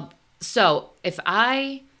 So if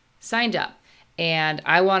I signed up and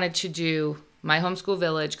I wanted to do My Homeschool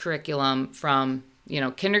Village curriculum from,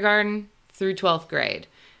 kindergarten through 12th grade,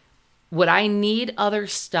 would I need other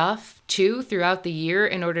stuff too throughout the year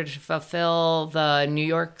in order to fulfill the New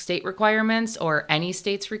York state requirements or any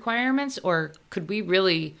state's requirements? Or could we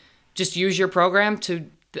really just use your program to,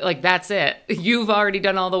 that's it? You've already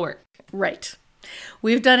done all the work. Right.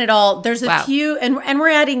 We've done it all. There's a few, and we're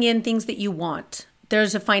adding in things that you want.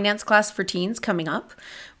 There's a finance class for teens coming up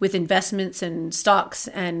with investments and stocks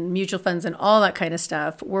and mutual funds and all that kind of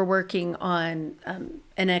stuff. We're working on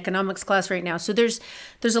an economics class right now. So there's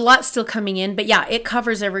a lot still coming in, but yeah, it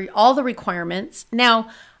covers all the requirements. Now,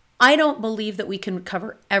 I don't believe that we can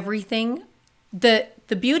cover everything. The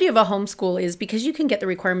beauty of a homeschool is because you can get the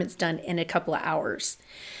requirements done in a couple of hours.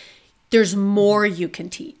 There's more you can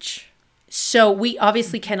teach. So we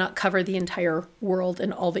obviously cannot cover the entire world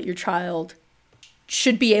and all that your child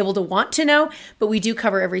should be able to want to know, but we do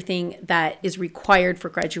cover everything that is required for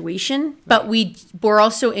graduation. But we're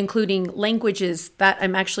also including languages that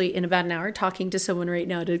I'm actually in about an hour talking to someone right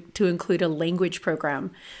now to include a language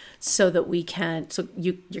program so that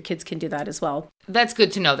your kids can do that as well. That's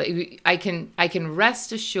good to know that I can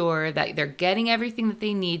rest assured that they're getting everything that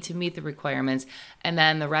they need to meet the requirements, and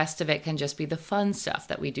then the rest of it can just be the fun stuff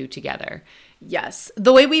that we do together. Yes.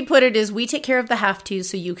 The way we put it is we take care of the have-tos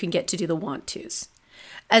so you can get to do the want-tos.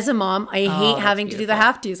 As a mom, I hate having to do the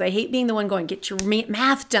have-tos. I hate being the one going, get your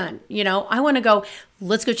math done. I want to go,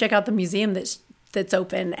 let's go check out the museum that's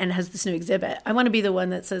open and has this new exhibit. I want to be the one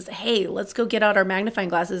that says, hey, let's go get out our magnifying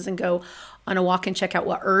glasses and go on a walk and check out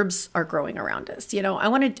what herbs are growing around us. I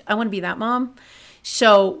want to be that mom.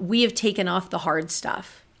 So we have taken off the hard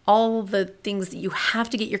stuff, all the things that you have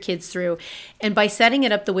to get your kids through. And by setting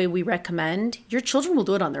it up the way we recommend, your children will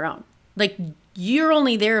do it on their own. You're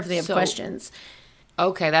only there if they have questions.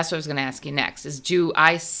 Okay, that's what I was going to ask you next. Do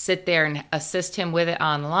I sit there and assist him with it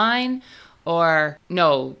online, or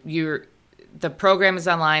no? The program is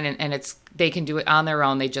online and they can do it on their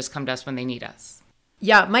own. They just come to us when they need us.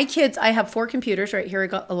 Yeah, my kids. I have 4 computers right here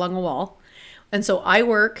along a wall, and so I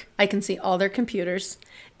work. I can see all their computers,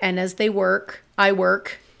 and as they work, I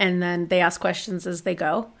work, and then they ask questions as they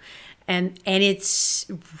go, and it's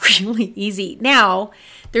really easy. Now,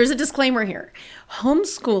 there's a disclaimer here.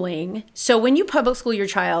 Homeschooling, so when you public school your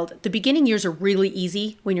child, the beginning years are really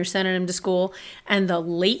easy when you're sending them to school, and the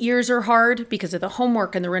late years are hard because of the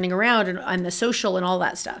homework and the running around and the social and all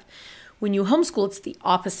that stuff. When you homeschool, it's the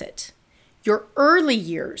opposite. Your early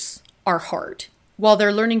years are hard while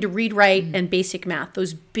they're learning to read, write, and basic math.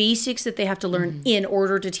 Those basics that they have to learn in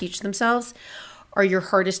order to teach themselves are your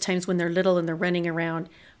hardest times when they're little and they're running around.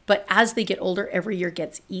 But as they get older, every year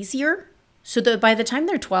gets easier. So that by the time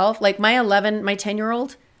they're 12, like my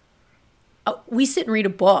 10-year-old, we sit and read a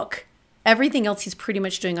book. Everything else he's pretty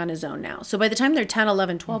much doing on his own now. So by the time they're 10,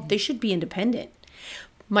 11, 12, they should be independent.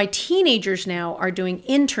 My teenagers now are doing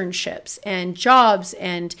internships and jobs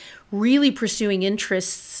and really pursuing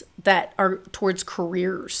interests that are towards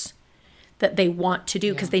careers that they want to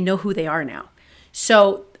do because they know who they are now.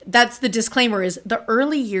 So that's the disclaimer is the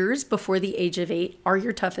early years before the age of 8 are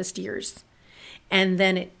your toughest years. And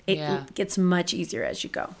then it gets much easier as you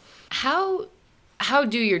go. How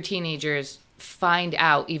do your teenagers find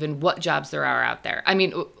out even what jobs there are out there? I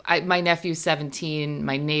mean, my nephew's 17,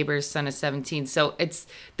 my neighbor's son is 17. So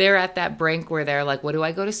they're at that brink where they're like, what do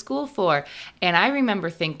I go to school for? And I remember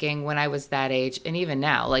thinking when I was that age, and even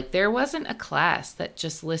now, there wasn't a class that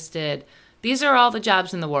just listed, these are all the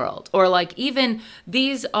jobs in the world. Or even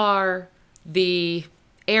these are the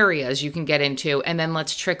areas you can get into, and then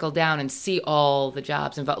let's trickle down and see all the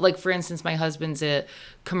jobs involved. Like, for instance, my husband's a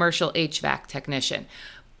commercial HVAC technician.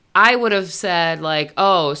 I would have said like,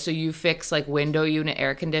 oh, so you fix like window unit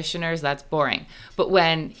air conditioners? That's boring. But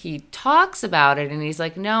when he talks about it and he's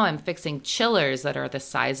like, no, I'm fixing chillers that are the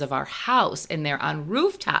size of our house and they're on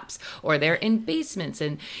rooftops or they're in basements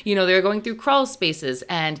and, they're going through crawl spaces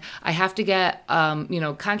and I have to get,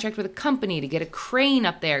 contract with a company to get a crane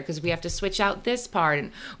up there because we have to switch out this part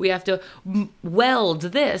and we have to weld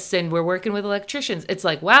this and we're working with electricians. It's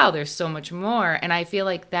like, wow, there's so much more. And I feel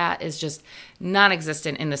like that is just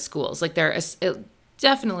non-existent in the schools. Like they're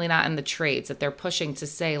definitely not in the trades that they're pushing to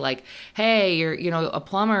say like, hey, a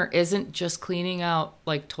plumber isn't just cleaning out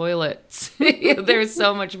like toilets. There's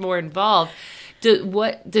so much more involved.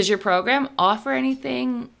 Does your program offer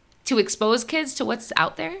anything to expose kids to what's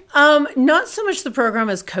out there? Not so much the program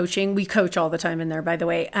as coaching. We coach all the time in there, by the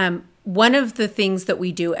way. One of the things that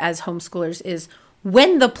we do as homeschoolers is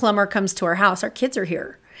when the plumber comes to our house, our kids are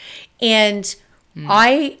here. And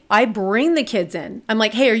I bring the kids in. I'm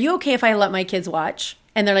like, hey, are you okay if I let my kids watch?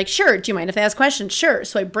 And they're like, sure. Do you mind if they ask questions? Sure.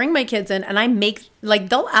 So I bring my kids in and I make, like,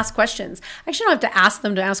 they'll ask questions. I actually don't have to ask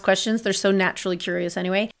them to ask questions. They're so naturally curious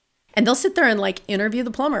anyway. And they'll sit there and like interview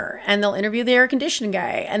the plumber and they'll interview the air conditioning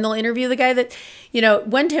guy and they'll interview the guy that,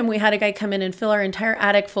 one time we had a guy come in and fill our entire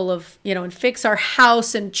attic full of, and fix our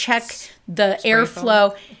house and check the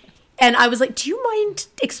airflow. And I was like, do you mind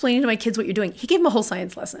explaining to my kids what you're doing? He gave them a whole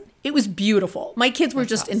science lesson. It was beautiful. My kids were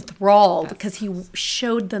just enthralled because he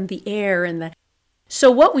showed them the air and the... So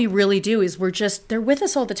what we really do is they're with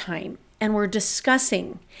us all the time and we're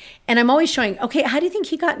discussing. And I'm always showing, okay, how do you think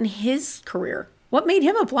he got in his career? What made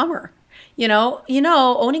him a plumber?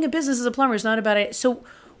 Owning a business as a plumber is not about it. So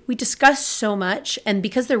we discuss so much. And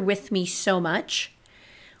because they're with me so much,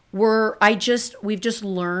 we've just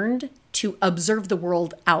learned to observe the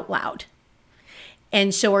world out loud.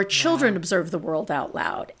 And so our children observe the world out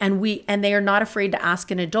loud and they are not afraid to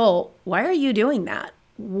ask an adult, why are you doing that?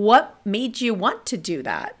 What made you want to do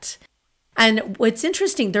that? And what's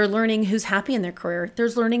interesting, they're learning who's happy in their career. They're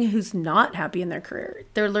learning who's not happy in their career.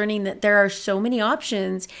 They're learning that there are so many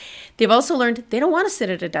options. They've also learned they don't want to sit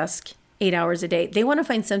at a desk 8 hours a day. They want to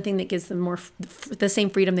find something that gives them more the same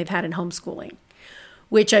freedom they've had in homeschooling,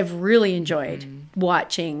 which I've really enjoyed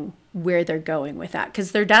watching where they're going with that.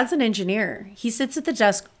 Because their dad's an engineer. He sits at the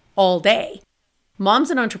desk all day.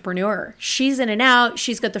 Mom's an entrepreneur. She's in and out.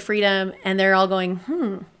 She's got the freedom. And they're all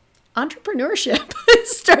going, entrepreneurship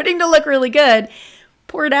is starting to look really good.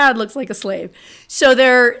 Poor dad looks like a slave. So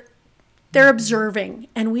they're observing.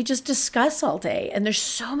 And we just discuss all day. And there's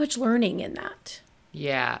so much learning in that.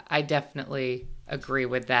 Yeah, I definitely agree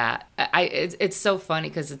with that. It's so funny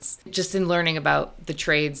because it's just in learning about the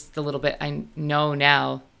trades, the little bit I know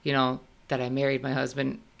now, that I married my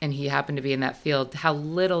husband and he happened to be in that field, how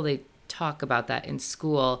little they talk about that in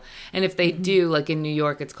school. And if they do, like in New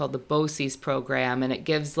York, it's called the BOCES program. And it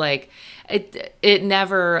gives it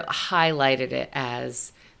never highlighted it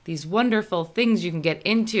as these wonderful things you can get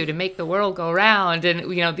into to make the world go round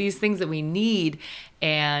and, these things that we need.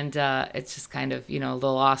 And it's just kind of, the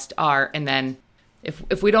lost art. And then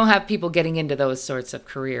if we don't have people getting into those sorts of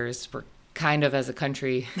careers, we're kind of as a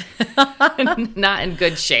country not in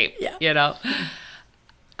good shape,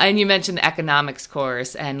 And you mentioned the economics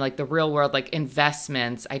course and like the real world, like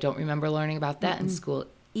investments. I don't remember learning about that in school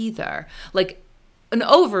either. Like an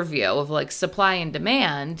overview of like supply and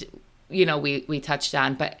demand, we touched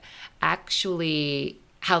on, but actually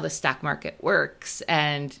how the stock market works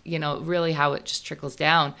and, really how it just trickles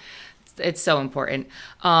down. It's so important.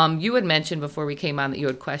 You had mentioned before we came on that you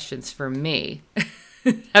had questions for me.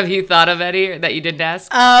 Have you thought of any that you didn't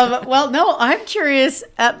ask? Well, no, I'm curious.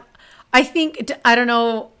 I don't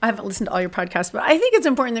know, I haven't listened to all your podcasts, but I think it's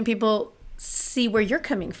important that people see where you're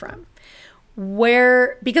coming from.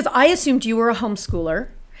 Because I assumed you were a homeschooler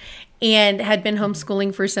and had been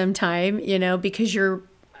homeschooling for some time, because you're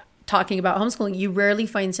talking about homeschooling. You rarely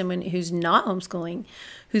find someone who's not homeschooling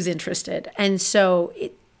who's interested. And so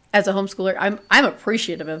as a homeschooler, I'm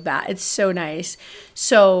appreciative of that. It's so nice.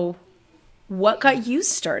 So what got you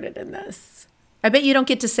started in this? I bet you don't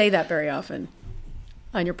get to say that very often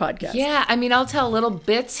on your podcast. Yeah, I'll tell little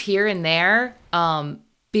bits here and there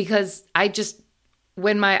because I just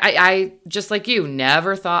I just like you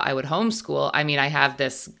never thought I would homeschool. I have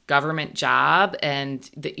this government job and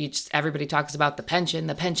everybody talks about the pension,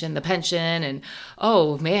 and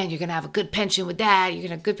oh man, you're gonna have a good pension with that. You're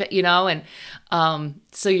gonna have good, and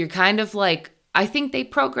so you're kind of like, I think they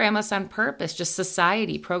program us on purpose. Just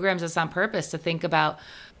society programs us on purpose to think about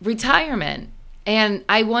retirement And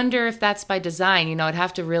I wonder if that's by design. I'd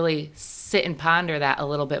have to really sit and ponder that a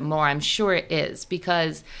little bit more. I'm sure it is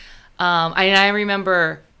because I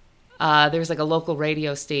remember there was like a local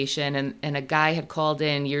radio station and a guy had called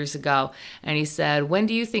in years ago and he said, when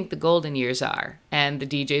do you think the golden years are? And the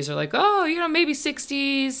DJs are like, oh, maybe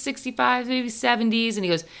 60s, 65, maybe 70s. And he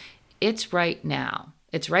goes, it's right now.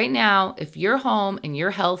 It's right now. If you're home and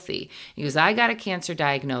you're healthy, he goes, I got a cancer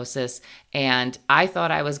diagnosis and I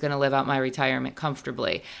thought I was going to live out my retirement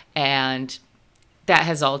comfortably. And that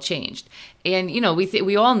has all changed. And,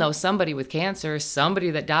 we all know somebody with cancer,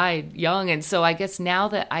 somebody that died young. And so I guess now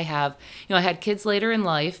that I have, I had kids later in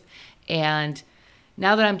life and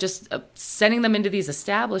now that I'm just sending them into these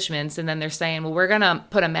establishments and then they're saying, well, we're going to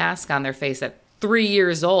put a mask on their face at 3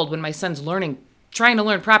 years old when my son's trying to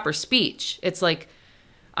learn proper speech. It's like,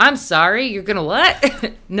 I'm sorry, you're going to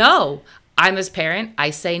what? No. I'm his parent.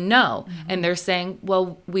 I say no. Mm-hmm. And they're saying,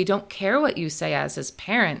 well, we don't care what you say as his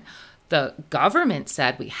parent. The government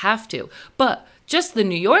said we have to. But just the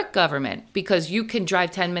New York government, because you can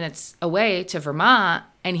drive 10 minutes away to Vermont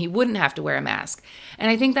and he wouldn't have to wear a mask. And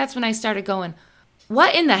I think that's when I started going,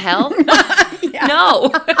 what in the hell?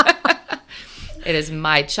 No. It is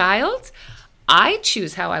my child. I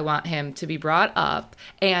choose how I want him to be brought up.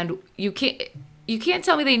 And you can't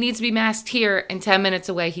tell me that he needs to be masked here and 10 minutes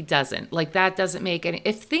away he doesn't. Like, that doesn't make any...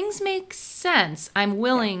 If things make sense, I'm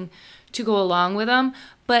willing to go along with them.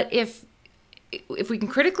 But if we can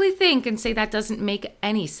critically think and say that doesn't make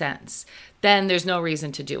any sense, then there's no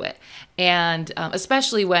reason to do it. And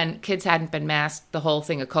especially when kids hadn't been masked the whole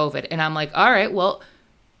thing of COVID. And I'm like, all right, well,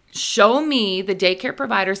 show me the daycare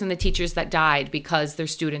providers and the teachers that died because their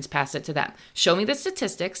students passed it to them. Show me the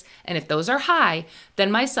statistics. And if those are high,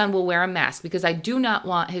 then my son will wear a mask because I do not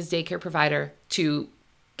want his daycare provider to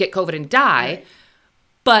get COVID and die. Right.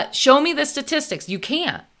 But show me the statistics. You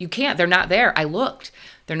can't. They're not there. I looked.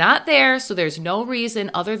 They're not there. So there's no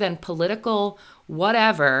reason other than political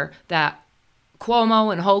whatever that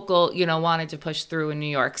Cuomo and Hochul, wanted to push through in New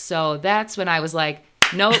York. So that's when I was like,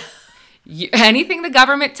 nope. Anything the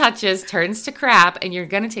government touches turns to crap and you're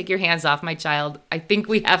going to take your hands off my child. I think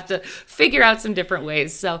we have to figure out some different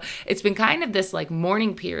ways. So it's been kind of this like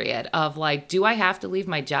mourning period of like, do I have to leave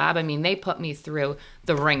my job? I mean, they put me through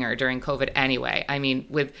the ringer during COVID anyway. I mean,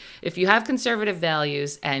 if you have conservative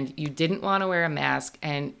values and you didn't want to wear a mask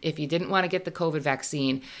and if you didn't want to get the COVID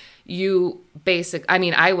vaccine, the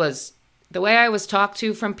way I was talked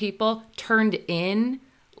to from people turned in.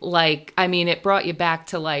 Like, I mean, it brought you back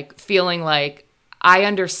to like feeling like I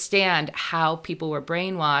understand how people were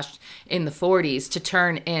brainwashed in the 40s to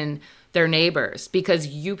turn in their neighbors because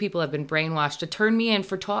you people have been brainwashed to turn me in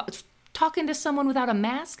for talking to someone without a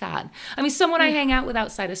mask on. I mean, someone I hang out with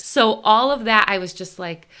outside of. So all of that, I was just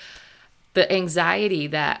like the anxiety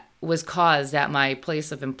that was caused at my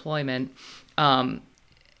place of employment.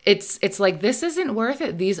 It's like, this isn't worth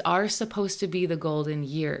it. These are supposed to be the golden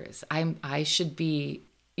years. I should be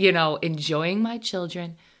enjoying my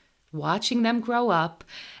children, watching them grow up.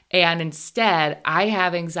 And instead, I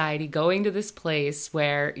have anxiety going to this place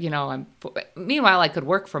where, meanwhile, I could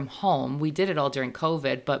work from home. We did it all during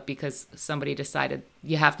COVID, but because somebody decided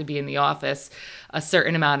you have to be in the office a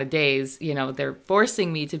certain amount of days, they're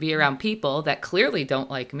forcing me to be around people that clearly don't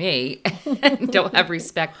like me and don't have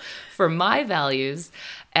respect for my values.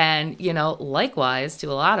 And, likewise to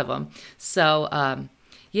a lot of them. So,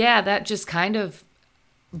 that just kind of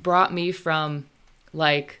brought me from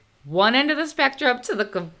like one end of the spectrum to the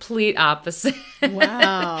complete opposite.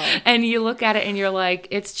 Wow. And you look at it and you're like,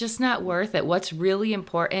 it's just not worth it. What's really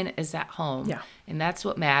important is at home. Yeah. And that's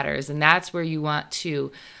what matters. And that's where you want to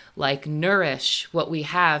like nourish what we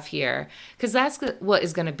have here. Because that's what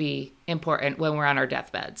is going to be important when we're on our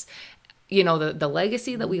deathbeds. The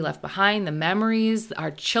legacy that we left behind, the memories,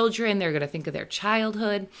 our children, they're going to think of their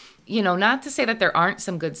childhood. Not to say that there aren't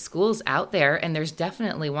some good schools out there, and there's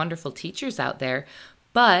definitely wonderful teachers out there,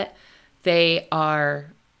 but they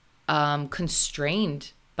are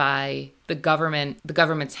constrained by the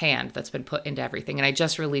government's hand that's been put into everything. And I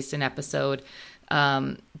just released an episode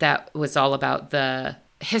that was all about the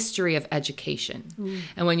history of education.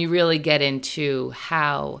 And when you really get into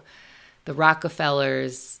how the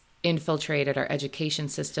Rockefellers infiltrated our education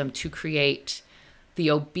system to create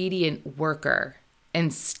the obedient worker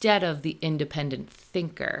instead of the independent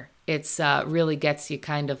thinker, it's really gets you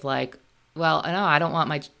kind of like, well, no, I don't want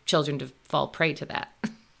my children to fall prey to that.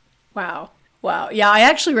 Wow. Yeah, I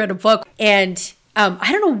actually read a book, and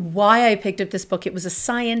I don't know why I picked up this book. It was a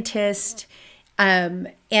scientist.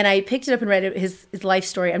 And I picked it up and read his life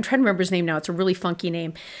story. I'm trying to remember his name now. It's a really funky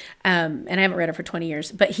name. And I haven't read it for 20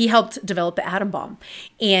 years. But he helped develop the atom bomb.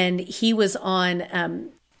 And he was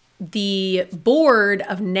on the board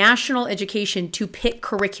of national education to pick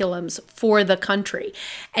curriculums for the country.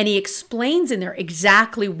 And he explains in there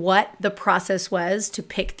exactly what the process was to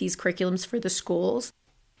pick these curriculums for the schools.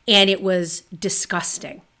 And it was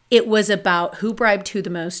disgusting. It was about who bribed who the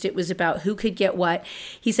most. It was about who could get what.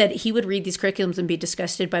 He said he would read these curriculums and be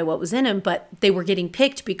disgusted by what was in them, but they were getting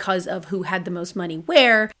picked because of who had the most money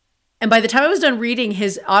where. And by the time I was done reading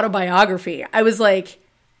his autobiography, I was like,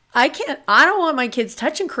 I don't want my kids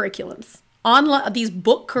touching curriculums, these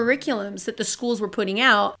book curriculums that the schools were putting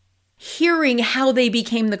out. Hearing how they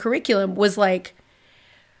became the curriculum was like,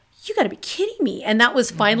 you got to be kidding me. And that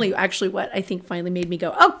was finally actually what I think finally made me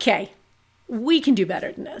go, okay, we can do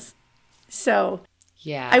better than this. So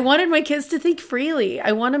yeah, I wanted my kids to think freely.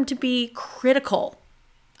 I want them to be critical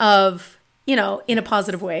of, in a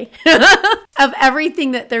positive way, of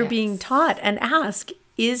everything that they're being taught and ask,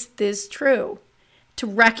 is this true? To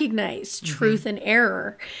recognize truth and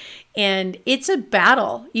error. And it's a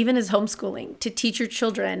battle, even as homeschooling, to teach your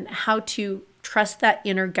children how to trust that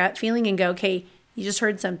inner gut feeling and go, okay, you just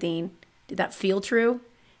heard something. Did that feel true?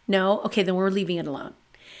 No? Okay, then we're leaving it alone.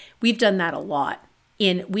 We've done that a lot.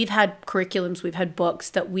 We've had curriculums, we've had books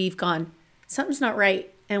that we've gone, something's not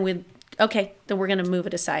right. And okay, then we're going to move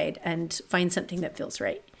it aside and find something that feels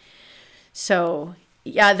right. So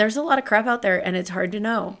yeah, there's a lot of crap out there and it's hard to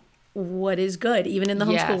know what is good. Even in the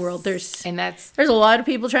homeschool world, there's a lot of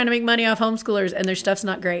people trying to make money off homeschoolers and their stuff's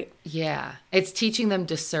not great. Yeah. It's teaching them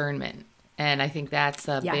discernment. And I think that's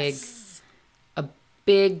a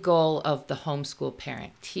big goal of the homeschool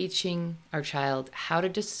parent, teaching our child how to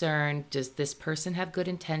discern, does this person have good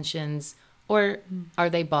intentions or are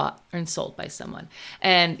they bought and sold by someone?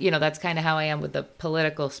 And, that's kind of how I am with the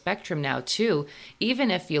political spectrum now too. Even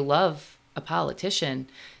if you love a politician,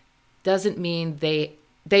 doesn't mean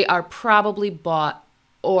they are probably bought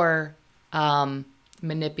or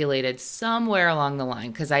manipulated somewhere along the line,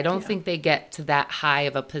 because I don't think they get to that high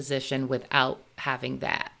of a position without having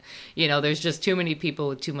that. There's just too many people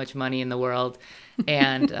with too much money in the world.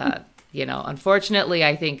 And, unfortunately,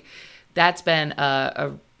 I think that's been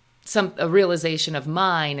a realization of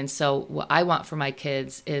mine. And so what I want for my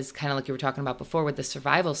kids is kind of like you were talking about before with the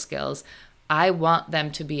survival skills. I want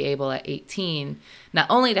them to be able at 18, not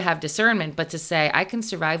only to have discernment, but to say, I can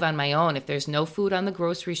survive on my own. If there's no food on the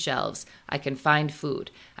grocery shelves, I can find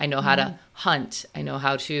food. I know how to hunt. I know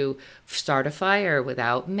how to start a fire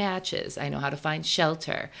without matches. I know how to find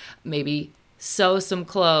shelter, maybe sew some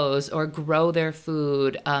clothes or grow their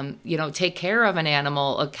food, take care of an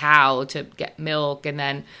animal, a cow, to get milk, and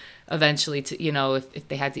then eventually to, if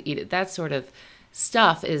they had to eat it, that sort of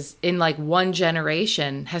stuff is in like one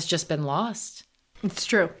generation has just been lost. It's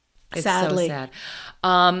true. It's Sadly. so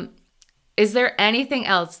sad. Is there anything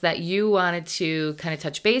else that you wanted to kind of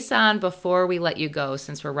touch base on before we let you go,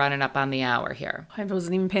 since we're running up on the hour here? I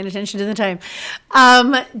wasn't even paying attention to the time.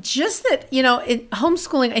 Just that, in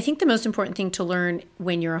homeschooling, I think the most important thing to learn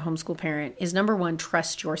when you're a homeschool parent is, number one,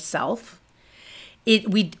 trust yourself.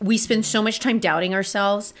 We spend so much time doubting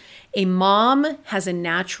ourselves. A mom has a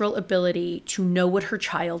natural ability to know what her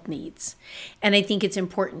child needs. And I think it's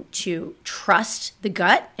important to trust the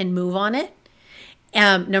gut and move on it.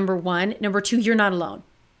 Number one. Number two, you're not alone.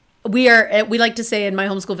 We like to say in my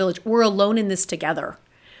homeschool village, we're alone in this together.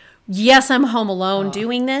 Yes, I'm home alone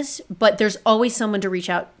doing this, but there's always someone to reach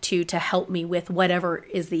out to help me with whatever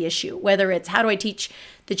is the issue, whether it's how do I teach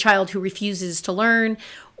the child who refuses to learn,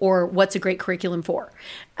 or what's a great curriculum for.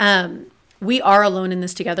 We are alone in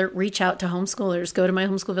this together. Reach out to homeschoolers. Go to my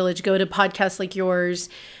homeschool village. Go to podcasts like yours.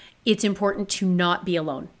 It's important to not be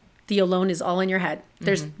alone. The alone is all in your head.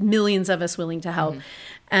 There's millions of us willing to help.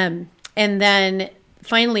 And then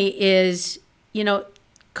finally is,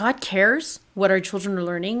 God cares what our children are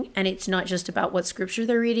learning. And it's not just about what scripture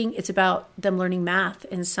they're reading. It's about them learning math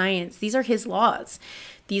and science. These are his laws.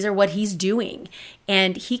 These are what he's doing.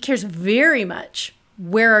 And he cares very much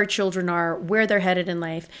where our children are, where they're headed in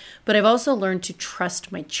life. But I've also learned to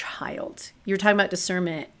trust my child. You're talking about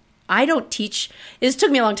discernment. This took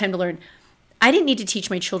me a long time to learn. I didn't need to teach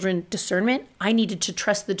my children discernment. I needed to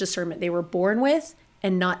trust the discernment they were born with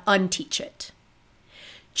and not unteach it.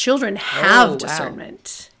 Children have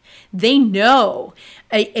discernment. They know.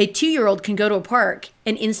 A 2-year-old can go to a park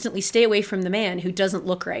and instantly stay away from the man who doesn't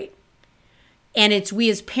look right. And it's we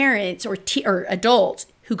as parents or adults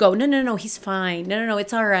who go, no, he's fine. No,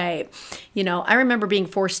 it's all right. I remember being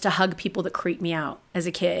forced to hug people that creeped me out as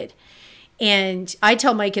a kid. And I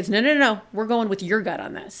tell my kids, no, we're going with your gut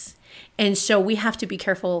on this. And so we have to be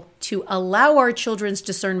careful to allow our children's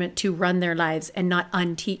discernment to run their lives and not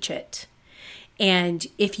unteach it. And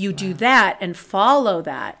if you do that and follow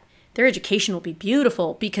that, their education will be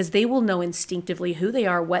beautiful because they will know instinctively who they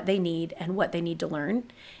are, what they need, and what they need to learn.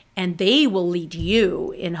 And they will lead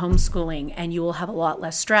you in homeschooling, and you will have a lot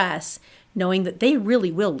less stress knowing that they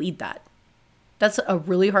really will lead that. That's a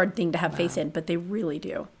really hard thing to have faith in, but they really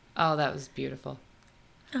do. Oh, that was beautiful.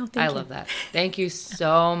 Oh, thank you. I love that. Thank you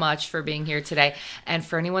so much for being here today. And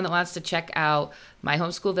for anyone that wants to check out My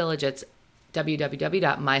Homeschool Village, it's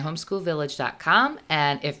www.myhomeschoolvillage.com.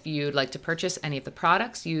 And if you'd like to purchase any of the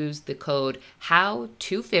products, use the code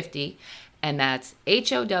HOW250, and that's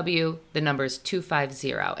HOW, the numbers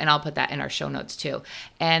 250. And I'll put that in our show notes too.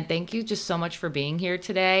 And thank you just so much for being here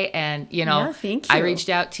today. And, thank you. I reached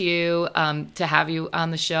out to you to have you on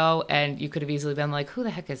the show, and you could have easily been like, who the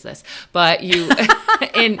heck is this? But you,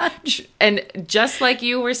 and just like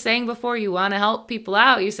you were saying before, you want to help people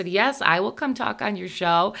out. You said, yes, I will come talk on your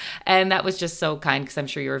show. And that was just so kind because I'm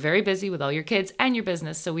sure you were very busy with all your kids and your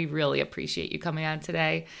business. So we really appreciate you coming on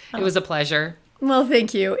today. It was a pleasure. Well,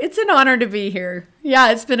 thank you. It's an honor to be here. Yeah,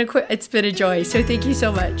 it's been a joy. So thank you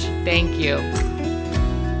so much. Thank you.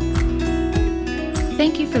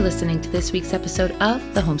 Thank you for listening to this week's episode of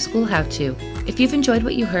The Homeschool How-To. If you've enjoyed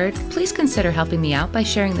what you heard, please consider helping me out by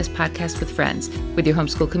sharing this podcast with friends, with your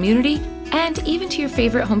homeschool community, and even to your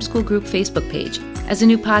favorite homeschool group Facebook page. As a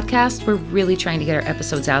new podcast, we're really trying to get our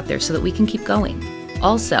episodes out there so that we can keep going.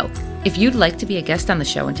 Also, if you'd like to be a guest on the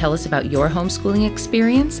show and tell us about your homeschooling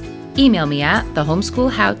experience, email me at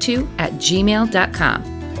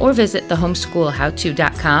thehomeschoolhowto@gmail.com or visit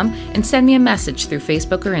thehomeschoolhowto.com and send me a message through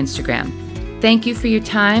Facebook or Instagram. Thank you for your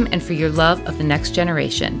time and for your love of the next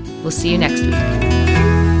generation. We'll see you next week.